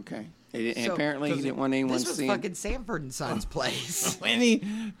places. Oh, okay. And So- apparently he didn't want anyone This was seeing. fucking Sanford and Son's place.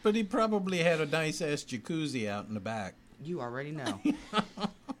 But he probably had a nice ass jacuzzi out in the back. You already know.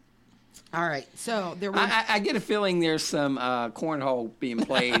 All right, so there were... I get a feeling there's some cornhole being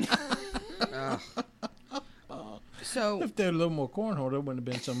played. So, If there were a little more cornhole, there wouldn't have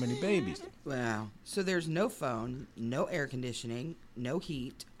been so many babies. wow. So there's no phone, no air conditioning, no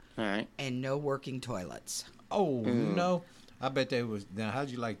heat, All right. and no working toilets. Oh, no. I bet they was. Now, how'd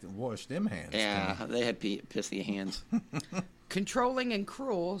you like to wash them hands? Yeah, they had pissy hands. Controlling and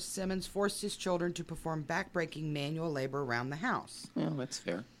cruel, Simmons forced his children to perform backbreaking manual labor around the house. Well, that's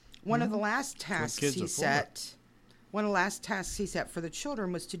fair. One of the last tasks kids he are for. set, one of the last tasks he set for the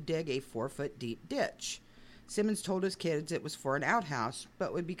children was to dig a 4-foot deep ditch. Simmons told his kids it was for an outhouse,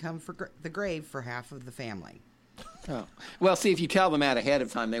 but would become for the grave for half of the family. Oh. Well, see, if you tell them that ahead of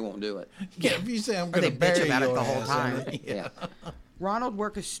time, they won't do it. Yeah, if you say I'm Or going they to bitch bury about it your the whole ass time. in it. Yeah. Ronald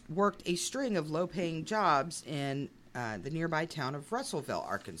worked a string of low-paying jobs in the nearby town of Russellville,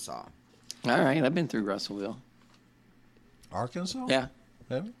 Arkansas. All right. I've been through Russellville. Arkansas? Yeah.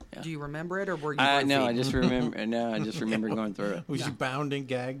 Have you? Do you remember it, or were you? No, I roofied? just remember. No, I just remember going through it. Was you bound and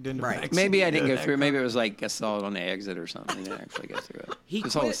gagged in the Right. back? Maybe I seat didn't of go that through it. car? Maybe it was like I saw it on the exit or something. I didn't actually go through it.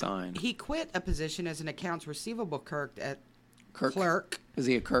 It's all a sign. He quit a position as an accounts receivable clerk at Kirk. clerk. Is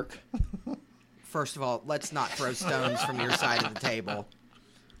he a Kirk? First of all, let's not throw stones from your side of the table.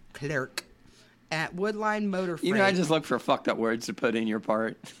 Clerk at Woodline Motor Freight. You know, I just look for fucked up words to put in your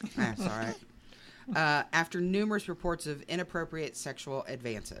part. That's all right. After numerous reports of inappropriate sexual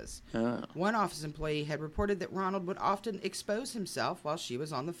advances. One office employee had reported that Ronald would often expose himself while she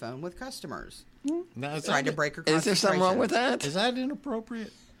was on the phone with customers. Now, is Tried to that- break her Is there something wrong with that? Is that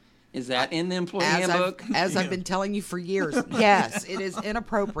inappropriate? Is that in the employee handbook? As I've been telling you for years, yes, it is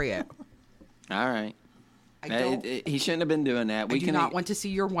inappropriate. All right. I don't. He shouldn't have been doing that. I do not want to see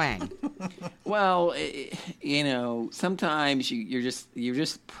your wang. Well, you know, sometimes you're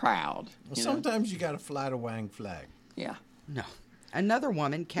just proud. Well, you know? sometimes you got to fly the wang flag. Yeah. No. Another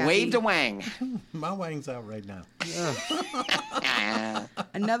woman, Kathy. Wave the wang. My wang's out right now.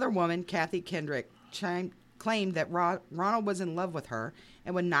 Another woman, Kathy Kendrick, claimed that Ronald was in love with her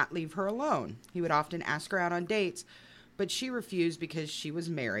and would not leave her alone. He would often ask her out on dates, but she refused because he was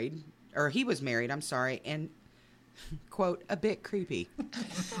married, and, quote, a bit creepy.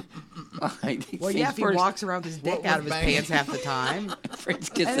 Well, yeah, if he walks around with his dick out of his pants half the time.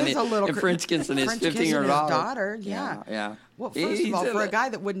 French kissing his 15-year-old daughter. Yeah. Well, first of all, for a guy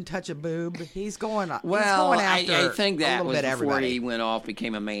that wouldn't touch a boob, he's going after I think that was before everybody. he went off,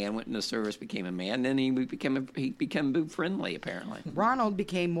 became a man, went into service, became a man, then he became boob friendly, apparently. Ronald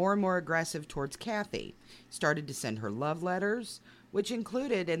became more and more aggressive towards Kathy. Started to send her love letters, which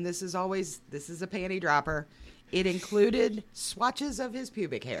included, and this is a panty dropper, it included swatches of his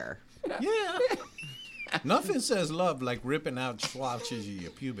pubic hair. Yeah. Nothing says love like ripping out swatches of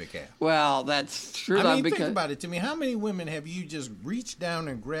your pubic hair. Well, that's true. I mean, think about it to me. How many women have you just reached down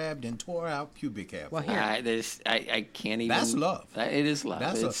and grabbed and tore out pubic hair? Well, here. I can't even. That's love. It is love.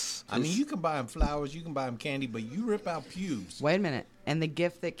 I mean, you can buy them flowers, you can buy them candy, but you rip out pubes. Wait a minute. And the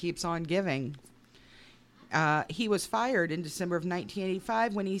gift that keeps on giving. He was fired in December of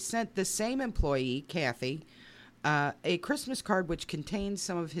 1985 when he sent the same employee, Kathy, a Christmas card which contained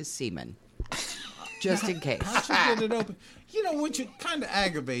some of his semen. Just in case. How'd you get it open? You know, which kind of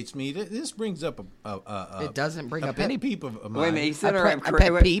aggravates me. This brings up it doesn't bring up any peep of mine. Wait a minute. He sent her a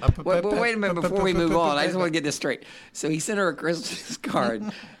pet peep. Wait a minute before we move on. I just want to get this straight. So he sent her a Christmas card,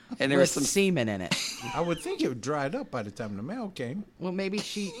 and there was some semen in it. I would think it dried up by the time the mail came. Well, maybe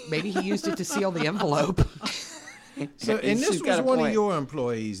he used it to seal the envelope. So, and this was one of your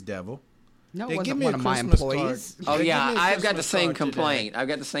employees, Devil. No, they it wasn't give me one a of my Christmas employees. Card. Oh, yeah, I've got the same Christmas card complaint. today. I've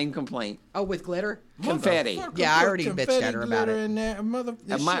got the same complaint. Oh, with glitter? Confetti. Yeah, I already bitched at her about it. In there.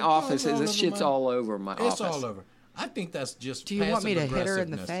 At my office, this shit's all over my office. It's all over. I think that's just Do you want me to hit her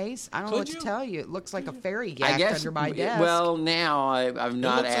in the passive-aggressiveness. face? I don't know what to tell you. It looks like a fairy yacked under my desk. Well, now I've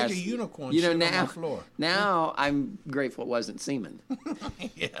not looks like asked. a unicorn you know, shit now, on the floor. Now I'm grateful it wasn't semen.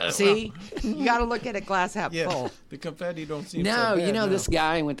 See? You got to look at it glass half full. The confetti don't seem No, so bad you know, now. this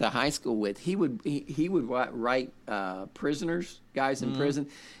guy I went to high school with, he would write prisoners, guys in prison,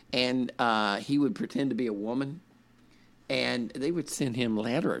 and he would pretend to be a woman, and they would send him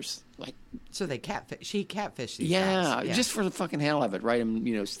letters. So they she catfished these guys. Yeah, just for the fucking hell of it. Write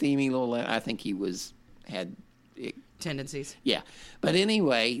him, steamy little letter. I think he had tendencies. Yeah, but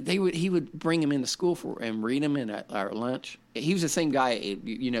anyway, he would bring him into school and read him at our lunch. He was the same guy.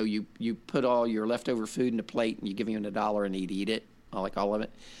 You put all your leftover food in a plate and you give him $1 and he'd eat it, all of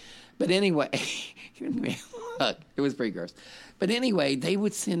it. But anyway, look, it was pretty gross. But anyway, they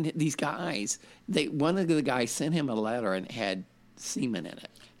would send these guys. One of the guys sent him a letter and it had semen in it.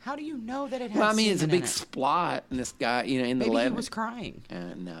 How do you know that it has? Well, I mean, it's a semen big in it? splot, and this guy, in the Maybe letter. he was crying.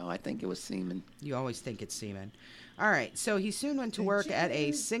 No, I think it was semen. You always think it's semen. All right, so he soon went to work at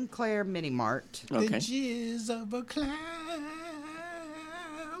a Sinclair Mini Mart. The jizz of a clown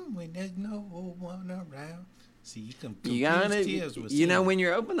when there's no one around. See, you can confuse tears with semen. When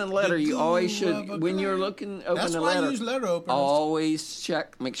you're opening a letter, you always should. When you're open a letter, that's why I use letter openers. Always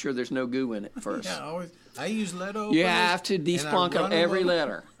check, make sure there's no goo in it first. Yeah, always. I use letter openers. You have to despunk every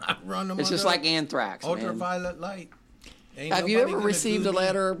letter. I run them. It's just like anthrax. Ultraviolet light. Have you ever received a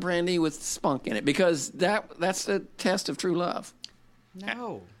letter, Brandy, with spunk in it? Because that's the test of true love.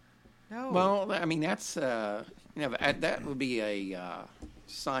 No. Well, I mean, that's that would be a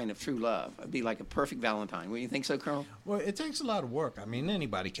sign of true love. It'd be like a perfect Valentine. Wouldn't you think so, Colonel? Well, it takes a lot of work. I mean,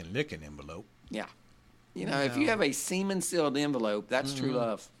 anybody can lick an envelope. Yeah. If you have a semen-sealed envelope, that's true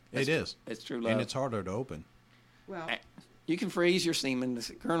love. It is. It's true love. And it's harder to open. Well, you can freeze your semen.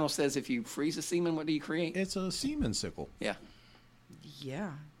 The Colonel says if you freeze the semen, what do you create? It's a semen sickle. Yeah.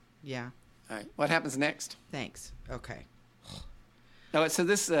 Yeah. All right. What happens next? Thanks. Okay. No, so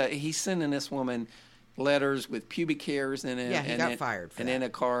this he's sending this woman letters with pubic hairs in it. Yeah, he got fired for and that. then a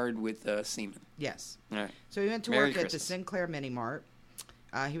card with semen. Yes. All right. So he went to Merry work at the Christmas. Sinclair Mini Mart.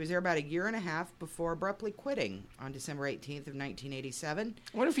 He was there about a year and a half before abruptly quitting on December 18th of 1987.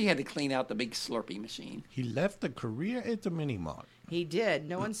 What if he had to clean out the big Slurpee machine? He left a career at the Mini Mart. He did.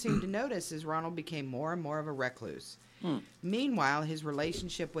 No one seemed to notice as Ronald became more and more of a recluse. Meanwhile, his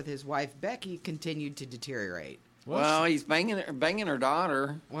relationship with his wife, Becky, continued to deteriorate. Well, he's banging her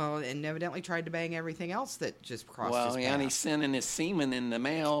daughter. Well, and evidently tried to bang everything else that just crossed his Well, path. yeah, and he's sending his semen in the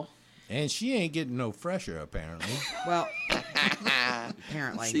mail. And she ain't getting no fresher, apparently. Well,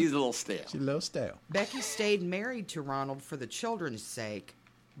 apparently. She's a little stale. She's a little stale. Becky stayed married to Ronald for the children's sake.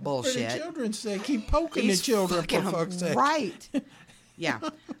 Bullshit. For the children's sake. Keep poking He's the children, fucking for fuck's sake. Right. Yeah.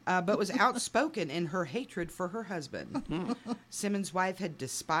 But was outspoken in her hatred for her husband. Simmons' wife had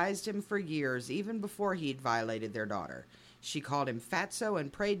despised him for years, even before he'd violated their daughter. She called him fatso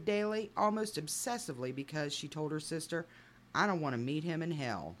and prayed daily, almost obsessively, because she told her sister, I don't want to meet him in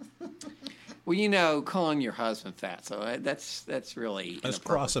hell. Well, calling your husband fatso, that's really That's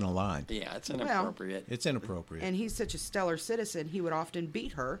crossing a line. Yeah, it's inappropriate. It's inappropriate. And he's such a stellar citizen, he would often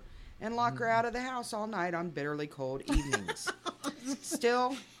beat her and lock her out of the house all night on bitterly cold evenings.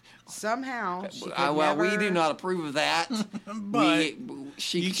 Still, somehow, she could never... we do not approve of that. But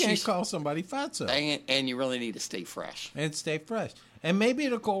you can't call somebody fatso. And you really need to stay fresh. And stay fresh. And maybe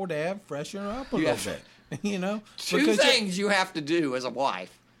the cold air freshen her up a little bit. You know? Two things you have to do as a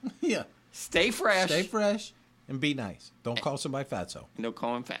wife. Yeah. Stay fresh. Stay fresh and be nice. Don't call somebody fatso. No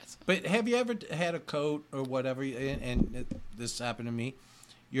calling fatso. But have you ever had a coat or whatever, and this happened to me,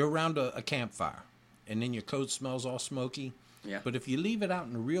 you're around a campfire, and then your coat smells all smoky. Yeah. But if you leave it out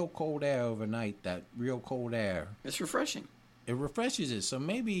in the real cold air overnight, that real cold air... It's refreshing. It refreshes it. So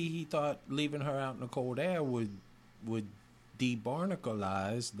maybe he thought leaving her out in the cold air would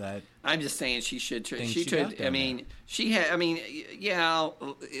de-barnacleize that... I'm just saying she should...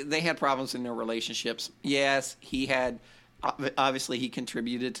 they had problems in their relationships. Yes, he had... Obviously, he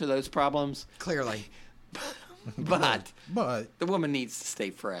contributed to those problems. Clearly. But the woman needs to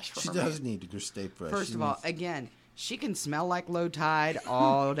stay fresh. She does need to stay fresh. First of all, again, she can smell like low tide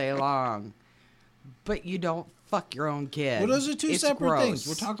all day long, but you don't fuck your own kid. Well, those are two separate gross. things.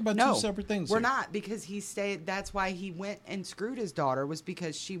 We're talking about two separate things. We're here. not, because he stayed. That's why he went and screwed his daughter, was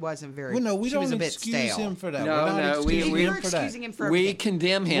because she wasn't very. Well, no, we she don't was a bit excuse stale. him for that. No, we're not excusing You're him for that. excusing him for We everything.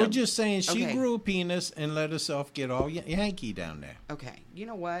 condemn him. We're just saying she Okay. grew a penis and let herself get all Yankee down there. Okay, you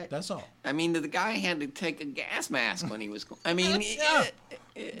know what? That's all. I mean, the guy had to take a gas mask when he was... I mean...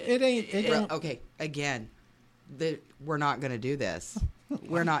 It ain't. Okay, again, we're not going to do this.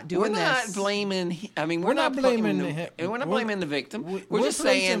 We're not doing We're this. not blaming... I mean, We're not blaming We're not blaming the victim. We're just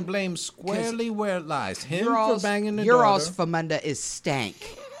placing saying... blame squarely where it lies. Him Your for all's, banging the your daughter. all's famunda is stank.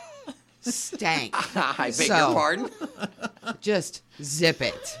 Stank. I beg your pardon? Just zip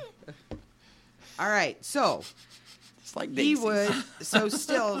it. All right, so It's like he Daisy. would. So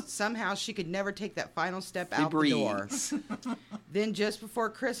still, somehow she could never take that final step out the door. Then just before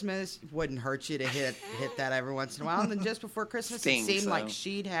Christmas, wouldn't hurt you to hit that every once in a while. And then just before Christmas, Stings, it seemed like though.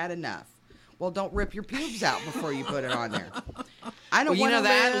 she'd had enough. Well, don't rip your pubes out before you put it on there. I don't Well, want to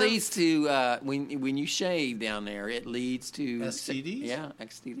that live. leads to when you shave down there, it leads to STDs? Yeah,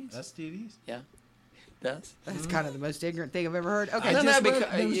 STDs. STDs? Yeah, it does. That's kind of the most ignorant thing I've ever heard. Okay, I No, just read-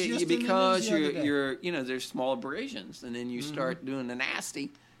 because, there was just in the because news the other day. you're there's small abrasions, and then you start doing the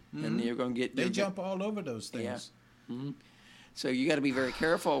nasty, and you're going to get They jump all over those things. Yeah. So you got to be very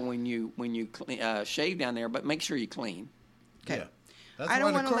careful when you shave down there, but make sure you clean. okay. Yeah. That's I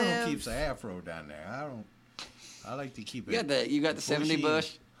don't why the wanna colonel live- keeps an afro down there. I like to keep it. You got the 70 bushy.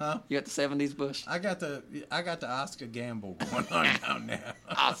 bush. Huh? You got the 70s bush. I got the Oscar Gamble going on down there.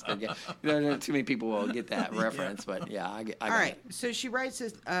 Oscar. Yeah. Not too many people will get that reference, but yeah, I got All right, it. so she writes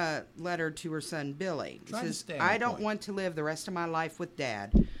this letter to her son Billy. It Try to says, stay on I don't point. want to live the rest of my life with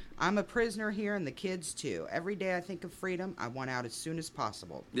Dad. I'm a prisoner here and the kids too. Every day I think of freedom. I want out as soon as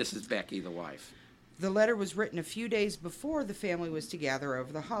possible. This is Becky, the wife. The letter was written a few days before the family was together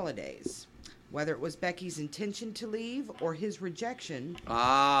over the holidays. Whether it was Becky's intention to leave or his rejection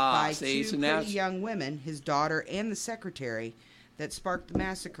by see, two so now pretty young women, his daughter and the secretary, that sparked the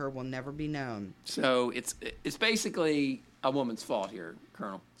massacre will never be known. So it's basically a woman's fault here,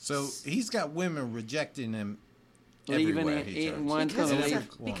 Colonel. So he's got women rejecting him Leaving everywhere it he turns. one's Because gonna he's, leave.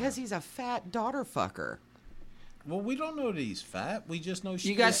 because he's a fat daughter fucker. Well, we don't know that he's fat. We just know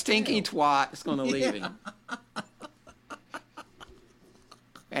You got stinky twat that's going to leave him.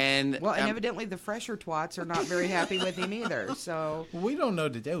 And Well, and evidently the fresher twats are not very happy with him either. So, We don't know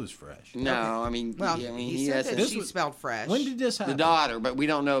that was fresh. no, I mean, well, I mean, he said has that a- she smelled fresh. When did this the happen? daughter, but we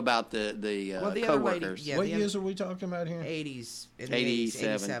don't know about the Well, the other lady, co-workers. yeah. What the years are we talking about here? 80s. In the 87.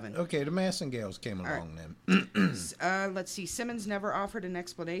 87. Okay, the Massengales came right. along then. Let's see. Simmons never offered an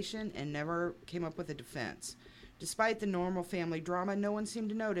explanation and never came up with a defense. Despite the normal family drama, no one seemed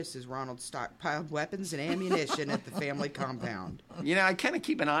to notice as Ronald stockpiled weapons and ammunition at the family compound. You know, I kind of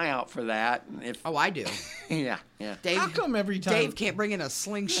keep an eye out for that. If Oh, I do. yeah. Dave, How come every time? Dave can't bring in a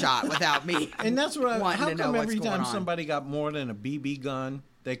slingshot without me. And that's what wanting how to know come what's every going time on. somebody got more than a BB gun,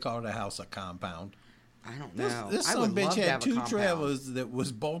 they call the house a compound? I don't know. This I son would of a bitch love to had have a two compound. trailers that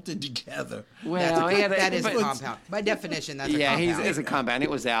was bolted together. Well, he had a- That is a but- compound. By definition, that's a yeah, compound. it's a compound. It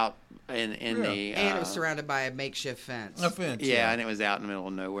was out in the and it was surrounded by a makeshift fence. A fence. yeah, and it was out in the middle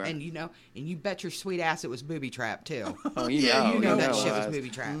of nowhere. And you bet your sweet ass it was booby trapped too. oh, Yeah, you know that it shit was was. booby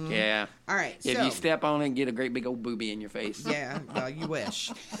trapped. Yeah. All right, If so you step on it and get a great big old booby in your face. yeah, well, you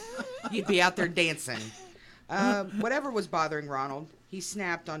wish you'd be out there dancing. Whatever was bothering Ronald, he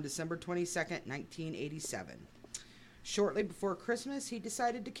snapped on December 22nd, 1987. Shortly before Christmas, he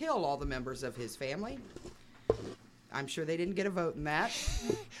decided to kill all the members of his family. I'm sure they didn't get a vote in that.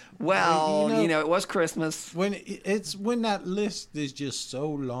 Well, it was Christmas. When that list is just so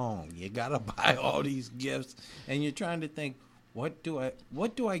long, you gotta buy all these gifts, and you're trying to think, what do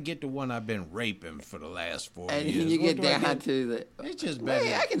I get the one I've been raping for the last 4 years? And you get down to the. It's just better.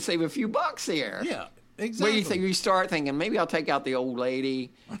 Hey, I can save a few bucks here. Yeah, exactly. What do you think? You start thinking maybe I'll take out the old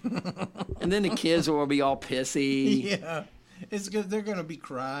lady, and then the kids will be all pissy. Yeah. It's good. They're going to be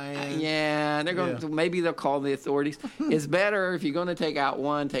crying. Yeah, they're going to. Maybe they'll call the authorities. It's better if you're going to take out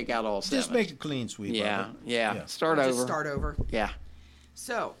one, take out all 7. Just make a clean sweep. Yeah, of it. yeah. Start over. Just start over. Yeah.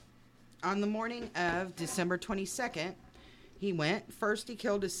 So, on the morning of December 22nd, he went. First, he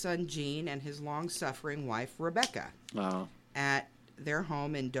killed his son Gene and his long-suffering wife Rebecca at their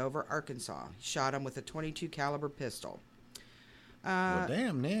home in Dover, Arkansas. He shot him with a .22 caliber pistol. Well,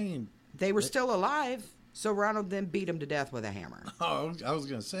 damn, they were still alive. So Ronald then beat him to death with a hammer. Oh, I was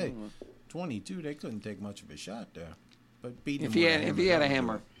going to say, 22, they couldn't take much of a shot there. But beating if he had a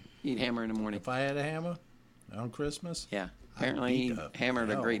hammer, he'd hammer in the morning. If I had a hammer on Christmas? Yeah. Apparently he hammered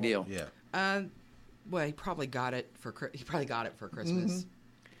a great deal. Yeah. Well, he probably got it for Christmas.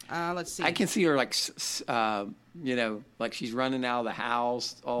 Mm-hmm. Let's see. I can see her like she's running out of the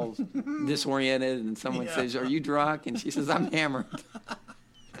house all disoriented, and someone says, "Are you drunk?" And she says, "I'm hammered."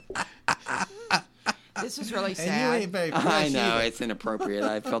 This is really sad. And you ain't very fresh I know, either. it's inappropriate.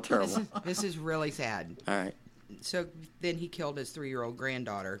 I felt terrible. This is really sad. All right. So then he killed his 3-year-old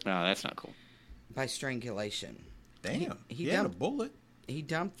granddaughter. No, that's not cool. By strangulation. Damn. He had a dumped, bullet. He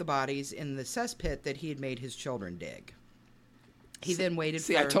dumped the bodies in the cesspit that he had made his children dig. He then waited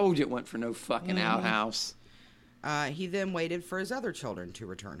See, I told you it went for no fucking outhouse. He then waited for his other children to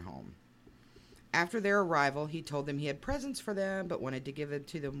return home. After their arrival, he told them he had presents for them, but wanted to give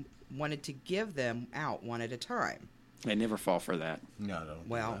them out one at a time. They never fall for that. No, I don't.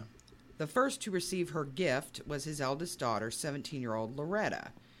 Well, the first to receive her gift was his eldest daughter, 17-year-old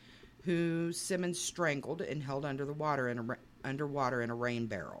Loretta, who Simmons strangled and held underwater in a rain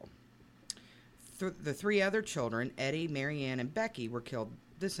barrel. The 3 other children, Eddie, Marianne, and Becky, were killed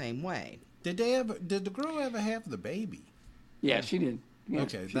the same way. Did the girl ever have the baby? Yeah, she did. Yeah,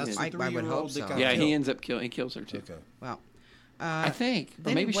 okay, that's the I would hope so. Yeah, he ends up killing. He kills her too. Okay. Well, I think,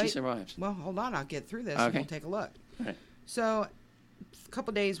 but maybe she survives. Well, hold on. I'll get through this and we'll take a look. Right. So, a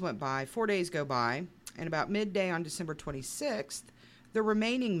couple days went by. 4 days go by, and about midday on December 26th, the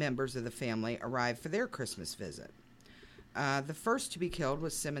remaining members of the family arrived for their Christmas visit. The first to be killed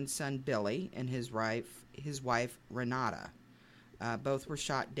was Simmons' son Billy and his wife Renata. Both were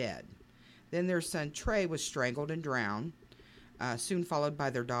shot dead. Then their son Trey was strangled and drowned. Soon followed by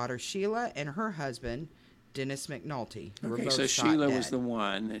their daughter Sheila and her husband Dennis McNulty. Who were both so shot Sheila dead. was the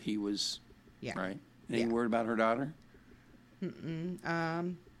one that he was. Yeah. Right. Any word about her daughter?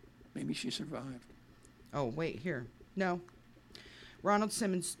 Mm-mm. Maybe she survived. Oh wait, here. No. Ronald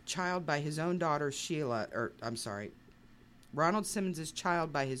Simmons' child by his own daughter Ronald Simmons'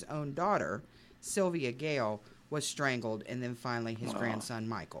 child by his own daughter, Sylvia Gale, was strangled, and then finally his grandson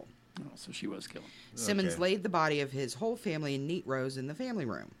Michael. Oh, so she was killed. Simmons laid the body of his whole family in neat rows in the family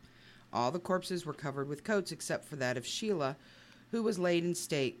room. All the corpses were covered with coats except for that of Sheila, who was laid in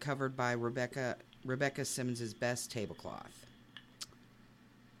state covered by Rebecca Simmons' best tablecloth.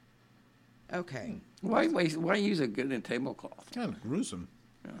 Okay. Why use a good tablecloth? Kind of gruesome.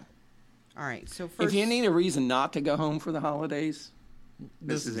 Yeah. All right. So first, if you need a reason not to go home for the holidays,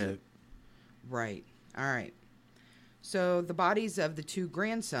 this is it. Right. All right. So the bodies of the 2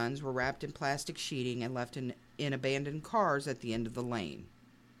 grandsons were wrapped in plastic sheeting and left in abandoned cars at the end of the lane.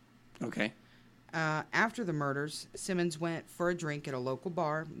 Okay. After the murders, Simmons went for a drink at a local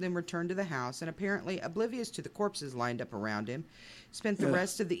bar, then returned to the house, and apparently oblivious to the corpses lined up around him, spent the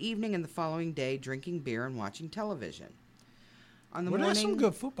rest of the evening and the following day drinking beer and watching television. On the morning, there's some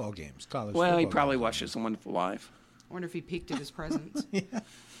good football games, college Well, he football probably games. watches A Wonderful Life. I wonder if he peeked at his presents. Yeah.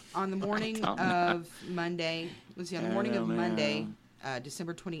 On the morning of Monday,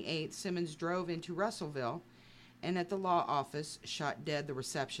 December 28th, Simmons drove into Russellville and at the law office shot dead the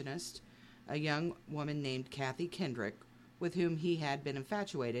receptionist, a young woman named Kathy Kendrick, with whom he had been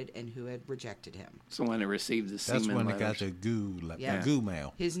infatuated and who had rejected him. It's the one that received the semen That's when letters. they got the goo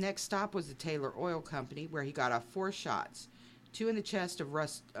mail. His next stop was the Taylor Oil Company, where he got off 4 shots, 2 in the chest of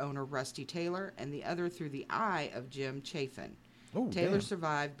owner Rusty Taylor and the other through the eye of Jim Chafin. Oh, Taylor damn.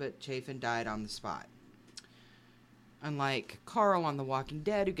 survived, but Chafin died on the spot. Unlike Carl on The Walking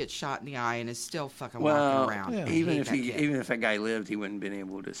Dead, who gets shot in the eye and is still fucking walking around. yeah. Even if that guy lived, he wouldn't have been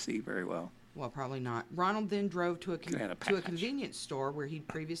able to see very well. Well, probably not. Ronald then drove to a convenience store where he'd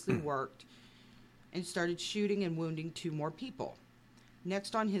previously worked and started shooting and wounding 2 more people.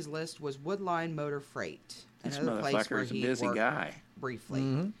 Next on his list was Woodline Motor Freight, another place where he worked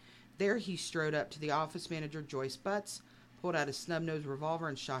briefly. There he strode up to the office manager, Joyce Butts, pulled out a snub-nosed revolver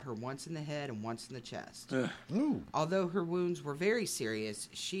and shot her once in the head and once in the chest. Although her wounds were very serious,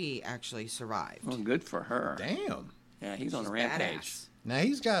 she actually survived. Well, good for her. Damn. Yeah, he's on a rampage. Now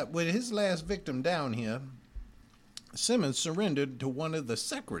he's got, with his last victim down here, Simmons surrendered to one of the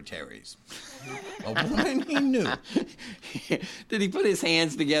secretaries, a woman he knew. Did he put his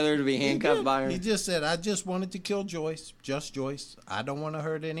hands together to be handcuffed by her? He just said, I just wanted to kill Joyce, just Joyce. I don't want to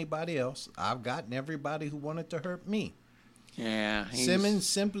hurt anybody else. I've gotten everybody who wanted to hurt me. Yeah. Simmons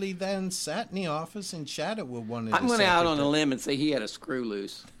simply then sat in the office and chatted with one of the secretaries. I'm going out on a limb and say he had a screw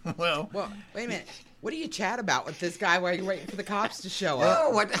loose. Well, wait a minute. What do you chat about with this guy while you're waiting for the cops to show up?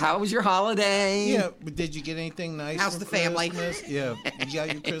 Oh, how was your holiday? Yeah, but did you get anything nice? How's the family? Christmas? Yeah, you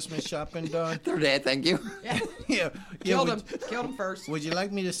got your Christmas shopping done? They're dead, thank you. Yeah. Killed him first. Would you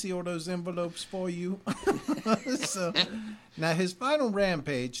like me to seal those envelopes for you? So, now his final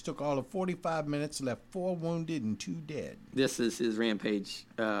rampage took all of 45 minutes, left 4 wounded and 2 dead. This is his rampage.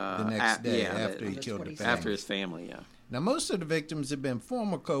 The next day after he killed the family. After his family, yeah. Now, most of the victims had been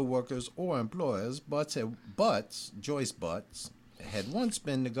former co-workers or employers. Joyce Butts, had once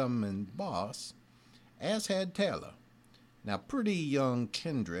been the government boss, as had Taylor. Now, pretty young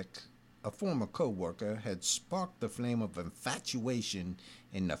Kendrick, a former co-worker, had sparked the flame of infatuation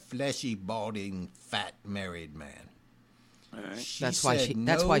in the fleshy, balding, fat married man. All right. That's why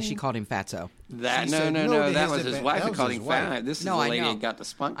she called him Fatso. No. That was his wife who called him fat. This is the lady that got the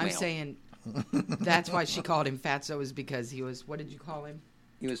spunk mail. I'm saying that's why she called him Fatso, is because he was, what did you call him?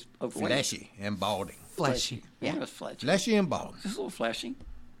 He was overweight. Fleshy and balding. Fleshy. Yeah, he was fleshy. Fleshy and balding. Just a little fleshy.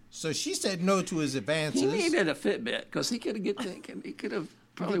 So she said no to his advances. He needed a Fitbit because he could have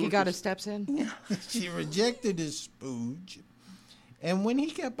probably. Think he got his steps in? Yeah. She rejected his spooge, and when he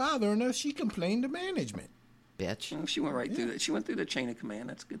kept bothering her, she complained to management. Bitch. Well, she went right through it. She went through the chain of command.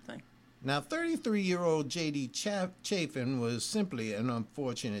 That's a good thing. Now, 33-year-old J.D. Chafin was simply an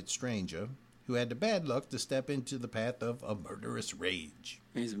unfortunate stranger who had the bad luck to step into the path of a murderous rage.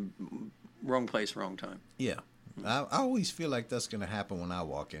 He's wrong place, wrong time. Yeah. I always feel like that's going to happen when I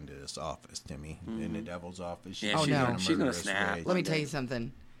walk into this office, Timmy, in the devil's office. Yeah, she's going to snap. Let me tell you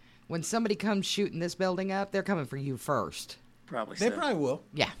something. When somebody comes shooting this building up, they're coming for you first. Probably They probably will.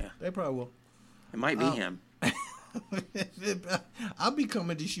 Yeah. They probably will. It might be him. I'll be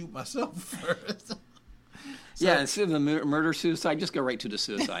coming to shoot myself first. Yeah, instead of the murder-suicide, just go right to the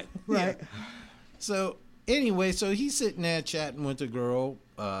suicide. Right. Yeah. So, anyway, he's sitting there chatting with the girl,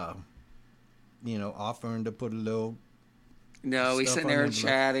 offering to put a little... No, he's sitting there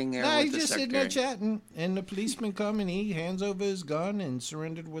chatting with the secretary. He's just sitting there chatting, and the policeman come and he hands over his gun and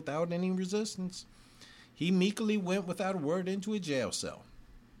surrendered without any resistance. He meekly went without a word into a jail cell.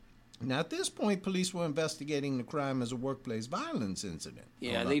 Now, at this point, police were investigating the crime as a workplace violence incident.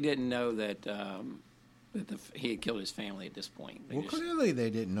 Yeah, they didn't know that he had killed his family at this point. Clearly they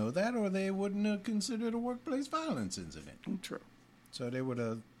didn't know that, or they wouldn't have considered a workplace violence incident. True. So they would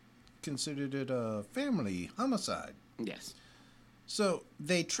have considered it a family homicide. Yes. So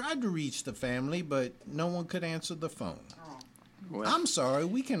they tried to reach the family, but no one could answer the phone. Well, I'm sorry,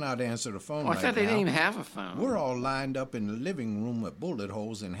 we cannot answer the phone right now. I thought they didn't even have a phone. We're all lined up in the living room with bullet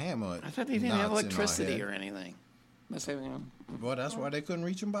holes and hammer. I thought they didn't have electricity or anything. Well, that's why they couldn't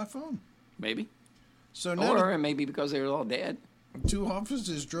reach them by phone. Maybe. So now or maybe because they were all dead. 2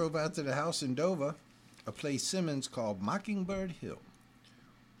 officers drove out to the house in Dover, a place Simmons called Mockingbird Hill.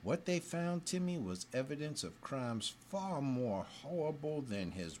 What they found, Timmy, was evidence of crimes far more horrible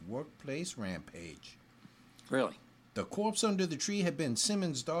than his workplace rampage. Really? The corpse under the tree had been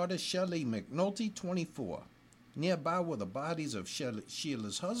Simmons' daughter, Shelley McNulty, 24. Nearby were the bodies of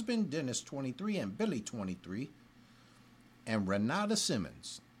Sheila's husband, Dennis, 23, and Billy, 23, and Renata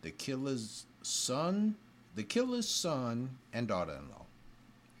Simmons, the killer's son and daughter-in-law.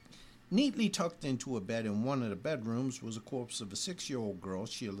 Neatly tucked into a bed in one of the bedrooms was a corpse of a 6-year-old girl,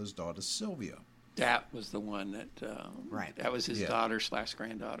 Sheila's daughter, Sylvia. That was the one that... right. That was his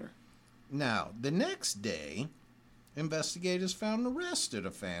daughter/granddaughter. Now, the next day, investigators found the rest of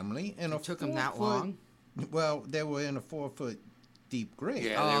the family in Took them that long? Well, they were in a 4-foot deep grave.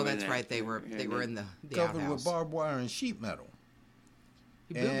 Yeah, that's right. They were in the covered outhouse. with barbed wire and sheet metal.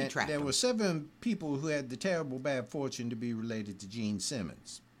 And there were 7 people who had the terrible bad fortune to be related to Gene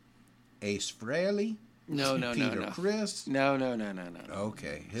Simmons. Ace Fraley. Peter Chris. No.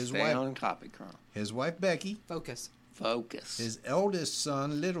 Okay. Stay on topic, Carl. His wife, Becky. Focus. His eldest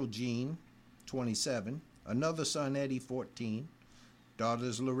son, Little Gene. 27. Another son, Eddie, 14.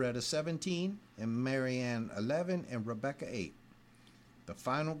 Daughters, Loretta, 17. And Marianne, 11. And Rebecca, 8. The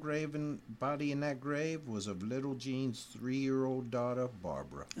final body in that grave was of little Jean's 3-year-old daughter,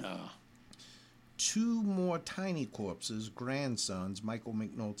 Barbara. Oh. 2 more tiny corpses, grandsons, Michael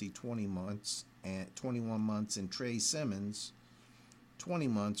McNulty, 21 months, and Trey Simmons, 20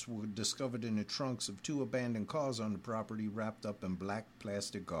 months, were discovered in the trunks of 2 abandoned cars on the property, wrapped up in black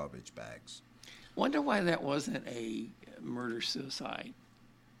plastic garbage bags. Wonder why that wasn't a murder-suicide.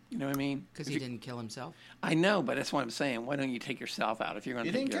 You know what I mean? Because he didn't kill himself. I know, but that's what I'm saying. Why don't you take yourself out if you're going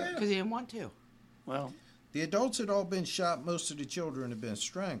to take your... Because he didn't want to. Well... The adults had all been shot. Most of the children had been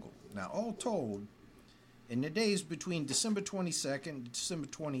strangled. Now, all told, in the days between December 22nd and December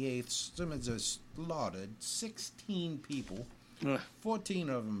 28th, Simmons has slaughtered 16 people, 14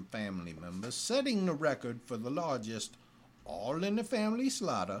 of them family members, setting the record for the largest all-in-the-family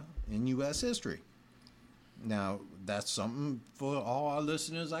slaughter in U.S. history. Now, that's something for all our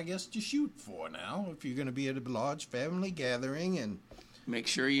listeners, I guess, to shoot for now, if you're going to be at a large family gathering and... Make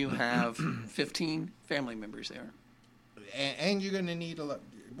sure you have 15 family members there. And you're going to need a lot.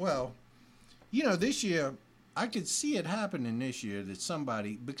 Well, you know, this year, I could see it happening this year that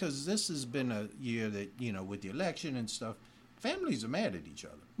somebody, because this has been a year that, you know, with the election and stuff, families are mad at each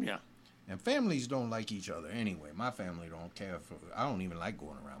other. Yeah. And families don't like each other anyway. My family don't care for, I don't even like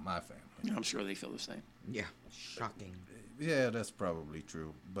going around my family. I'm sure they feel the same. Yeah. Shocking. Yeah, that's probably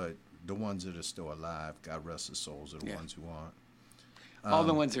true. But the ones that are still alive, God rest their souls, are the ones who aren't. All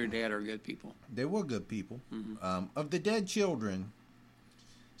the ones that are dead are good people. They were good people. Mm-hmm. Of the dead children,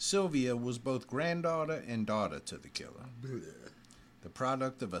 Sylvia was both granddaughter and daughter to the killer. The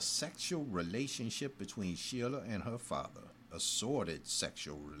product of a sexual relationship between Sheila and her father. A sordid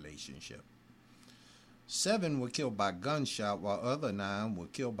sexual relationship. 7 were killed by gunshot, while other 9 were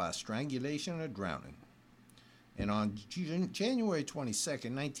killed by strangulation or drowning. And on January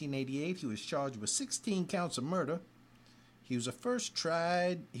 22nd, 1988, he was charged with 16 counts of murder. He was first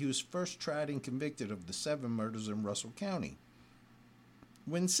tried and convicted of the 7 murders in Russell County.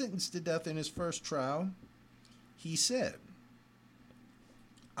 When sentenced to death in his first trial, he said,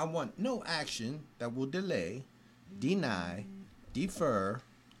 "I want no action that will delay, deny, defer,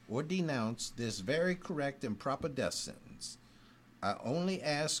 or denounce this very correct and proper death sentence. I only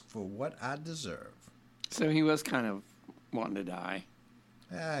ask for what I deserve." So he was kind of wanting to die.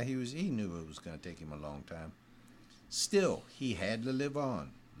 He knew it was going to take him a long time. Still, he had to live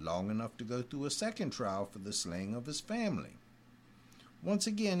on, long enough to go through a second trial for the slaying of his family. Once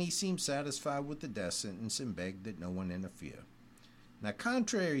again, he seemed satisfied with the death sentence and begged that no one interfere. Now,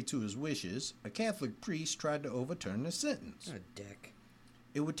 contrary to his wishes, a Catholic priest tried to overturn the sentence. What a dick.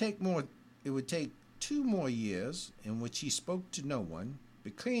 It would take 2 more years in which he spoke to no one,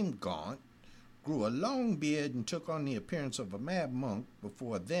 became gaunt, grew a long beard, and took on the appearance of a mad monk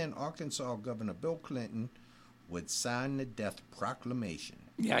before then Arkansas Governor Bill Clinton would sign the death proclamation.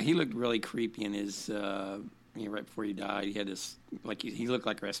 Yeah, he looked really creepy in his, right before he died. He had this, he looked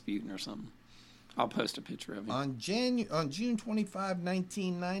like Rasputin or something. I'll post a picture of him. On June 25,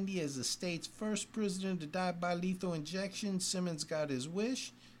 1990, as the state's first prisoner to die by lethal injection, Simmons got his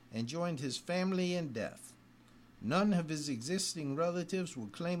wish and joined his family in death. None of his existing relatives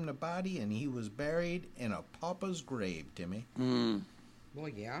would claim the body, and he was buried in a pauper's grave, Timmy. Well,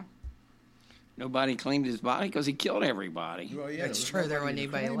 yeah. Nobody claimed his body because he killed everybody. Well, yeah, that's true. There wasn't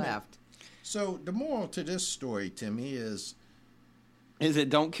anybody left. So the moral to this story, Timmy, is it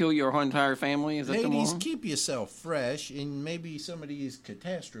don't kill your whole entire family? Is that the moral? Ladies, keep yourself fresh, and maybe some of these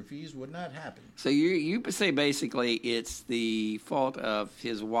catastrophes would not happen. So you say basically it's the fault of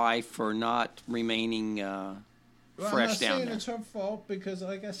his wife for not remaining fresh down there. I'm not saying it's her fault because,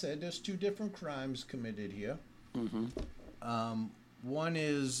 like I said, there's 2 different crimes committed here. Mm-hmm. One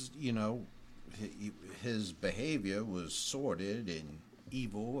is, his behavior was sordid and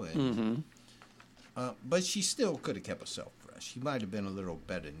evil, and but she still could have kept herself fresh. She might have been a little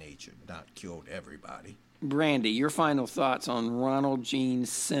better natured, not killed everybody. Brandy, your final thoughts on Ronald Gene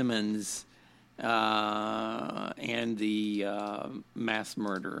Simmons and the mass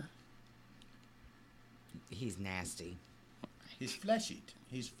murder? He's nasty. He's fleshy.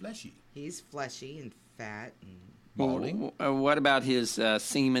 He's fleshy. He's fleshy and fat and balding. What about his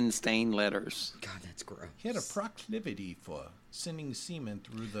semen stained letters? God, that's gross. He had a proclivity for sending semen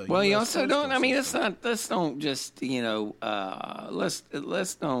through the. Well, US he also don't. I mean, system. let's don't just let's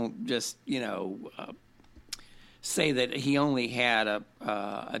don't just say that he only had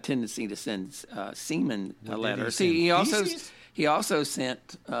a tendency to send semen letters. He also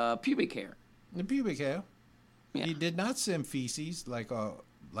sent pubic hair. The pubic hair. Yeah. He did not send feces like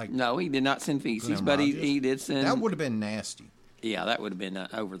Like No, he did not send feces, Glenn but Rogers? he did send. That would have been nasty. Yeah, that would have been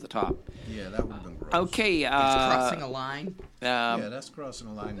over the top. Yeah, that would have been gross. Okay. It's crossing a line. Yeah, that's crossing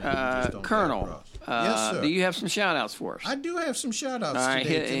the line. That you just don't Colonel, get across. Yes, sir. do you have some shout-outs for us? I do have some shout-outs All right,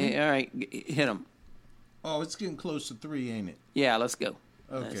 today, Timmy. all right, hit them. Oh, it's getting close to 3, ain't it? Yeah, let's go.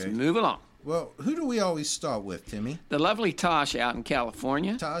 Okay. Let's move along. Well, who do we always start with, Timmy? The lovely Tosh out in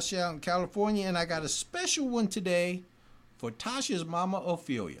California. Tasha out in California, and I got a special one today for Tasha's mama,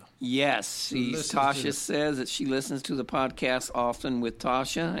 Ophelia. Yes, listens to Tasha the- says that she listens to the podcast often with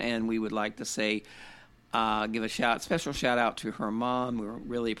Tasha, and we would like to say, give a special shout out to her mom. We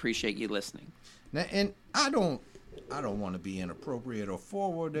really appreciate you listening. Now, and I don't want to be inappropriate or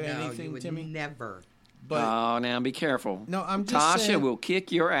forward or No, anything, you would Timmy. never. But Oh, now be careful. No, I'm just Tasha saying- will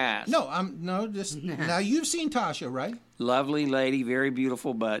kick your ass. now you've seen Tasha, right? Lovely lady, very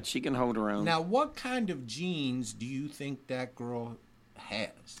beautiful, but she can hold her own. Now, what kind of genes do you think that girl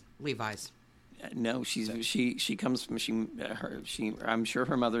has? Levi's. No, she comes from I'm sure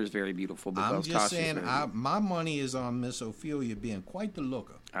her mother is very beautiful. Because I'm just Tasha's saying, very my money is on Miss Ophelia being quite the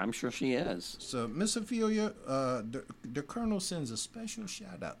looker. I'm sure she is. So, Miss Ophelia, the Colonel sends a special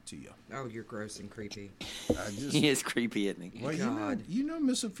shout out to you. Oh, you're gross and creepy. He is creepy, isn't he? Well, you know,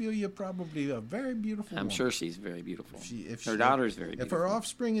 Miss Ophelia probably a very beautiful I'm woman. sure she's very beautiful. If her daughter's very If beautiful. her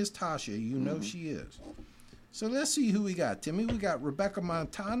offspring is Tasha, you know she is. So let's see who we got. Timmy, we got Rebecca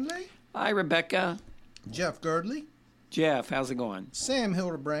Montanle, Hi, Rebecca. Jeff Girdley, Jeff, how's it going? Sam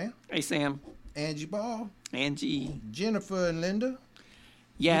Hildebrand, Hey, Sam. Angie Ball, Angie. Jennifer and Linda,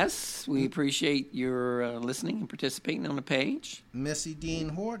 Yes, we appreciate your listening and participating on the page. Missy Dean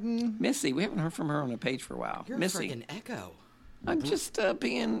Horton, Missy, we haven't heard from her on the page for a while. You're Missy. a freaking echo. I'm just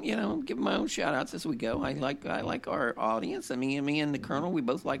being, giving my own shout outs as we go. I like our audience. I mean, me and the Colonel, we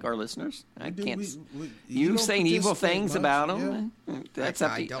both like our listeners. I can't. You don't saying evil participate things much, about them? That's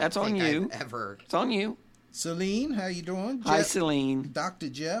up I to, don't that's on think you. I've ever. It's on you. Celine, how you doing? Hi, Jeff- Celine. Dr.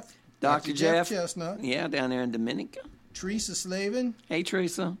 Jeff, Dr. Jeff Chestnut, Yeah, down there in Dominica. Teresa Slavin, Hey,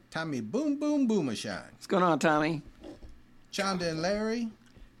 Teresa. Tommy Boom Boom Boomershine, What's going on, Tommy? Chanda and Larry,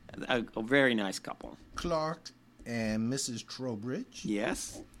 A very nice couple. Clark and Mrs. Trowbridge.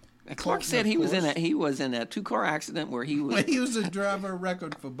 Yes. Clark Colton, said of he was course. in a 2-car accident where he was. He was a driver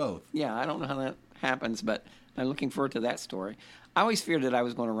record for both. Yeah, I don't know how that happens, but I'm looking forward to that story. I always feared that I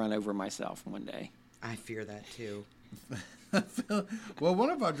was going to run over myself one day. I fear that too. Well, one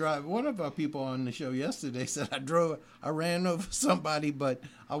of our people on the show yesterday said I ran over somebody, but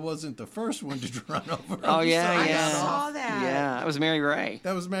I wasn't the first one to run over. Oh, him, yeah, so I yeah. got I off. saw that. Yeah, that was Mary Ray.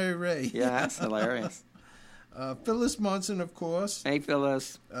 That was Mary Ray. Yeah, that's hilarious. Phyllis Munson, of course. Hey,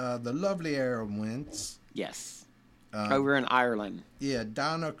 Phyllis. The lovely Aaron Wentz. Yes. Over in Ireland. Yeah,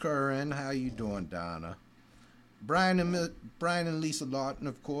 Donna Curran. How you doing, Donna? Brian and Lisa Lawton,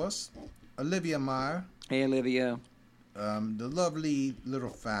 of course. Olivia Meyer. Hey, Olivia. The lovely little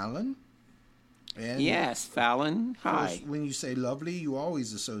Fallon. And Yes, Fallon. of course, Hi. when you say lovely, you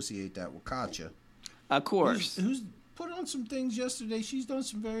always associate that with Katya. Of course. Who's put on some things yesterday. She's done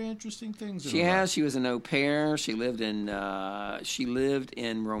some very interesting things. She has. She was an au pair. She lived in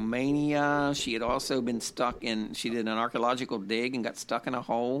Romania. She had also been stuck in. She did an archaeological dig and got stuck in a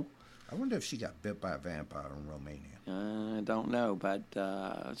hole. I wonder if she got bit by a vampire in Romania. I don't know, but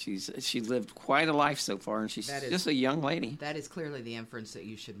she's lived quite a life so far, and she's just a young lady. That is clearly the inference that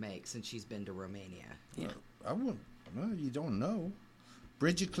you should make, since she's been to Romania. Yeah. I wouldn't. Well, you don't know.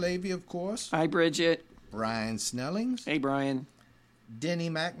 Bridget Clavey, of course. Hi, Bridget. Brian Snellings. Hey, Brian. Denny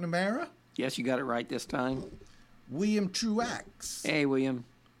McNamara. Yes, you got it right this time. William Truax. Hey, William.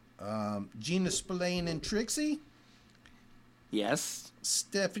 Gina Spillane and Trixie. Yes.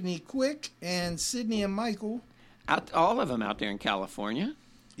 Stephanie Quick and Sydney and Michael. All of them out there in California.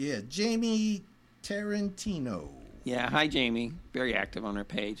 Yeah, Jamie Tarantino. Yeah, hi, Jamie. Very active on her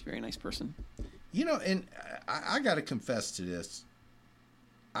page. Very nice person. You know, and I got to confess to this.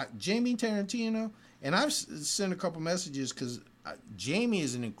 Jamie Tarantino, and I've sent a couple messages because Jamie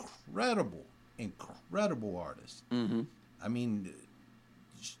is an incredible artist. Mm-hmm. I mean,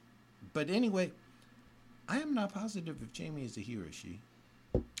 but anyway, I am not positive if Jamie is a he or she.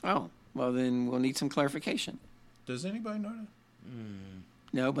 Oh, well, then we'll need some clarification. Does anybody know that?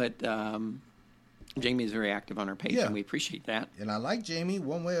 No, but Jamie is very active on her page, Yeah. and we appreciate that. And I like Jamie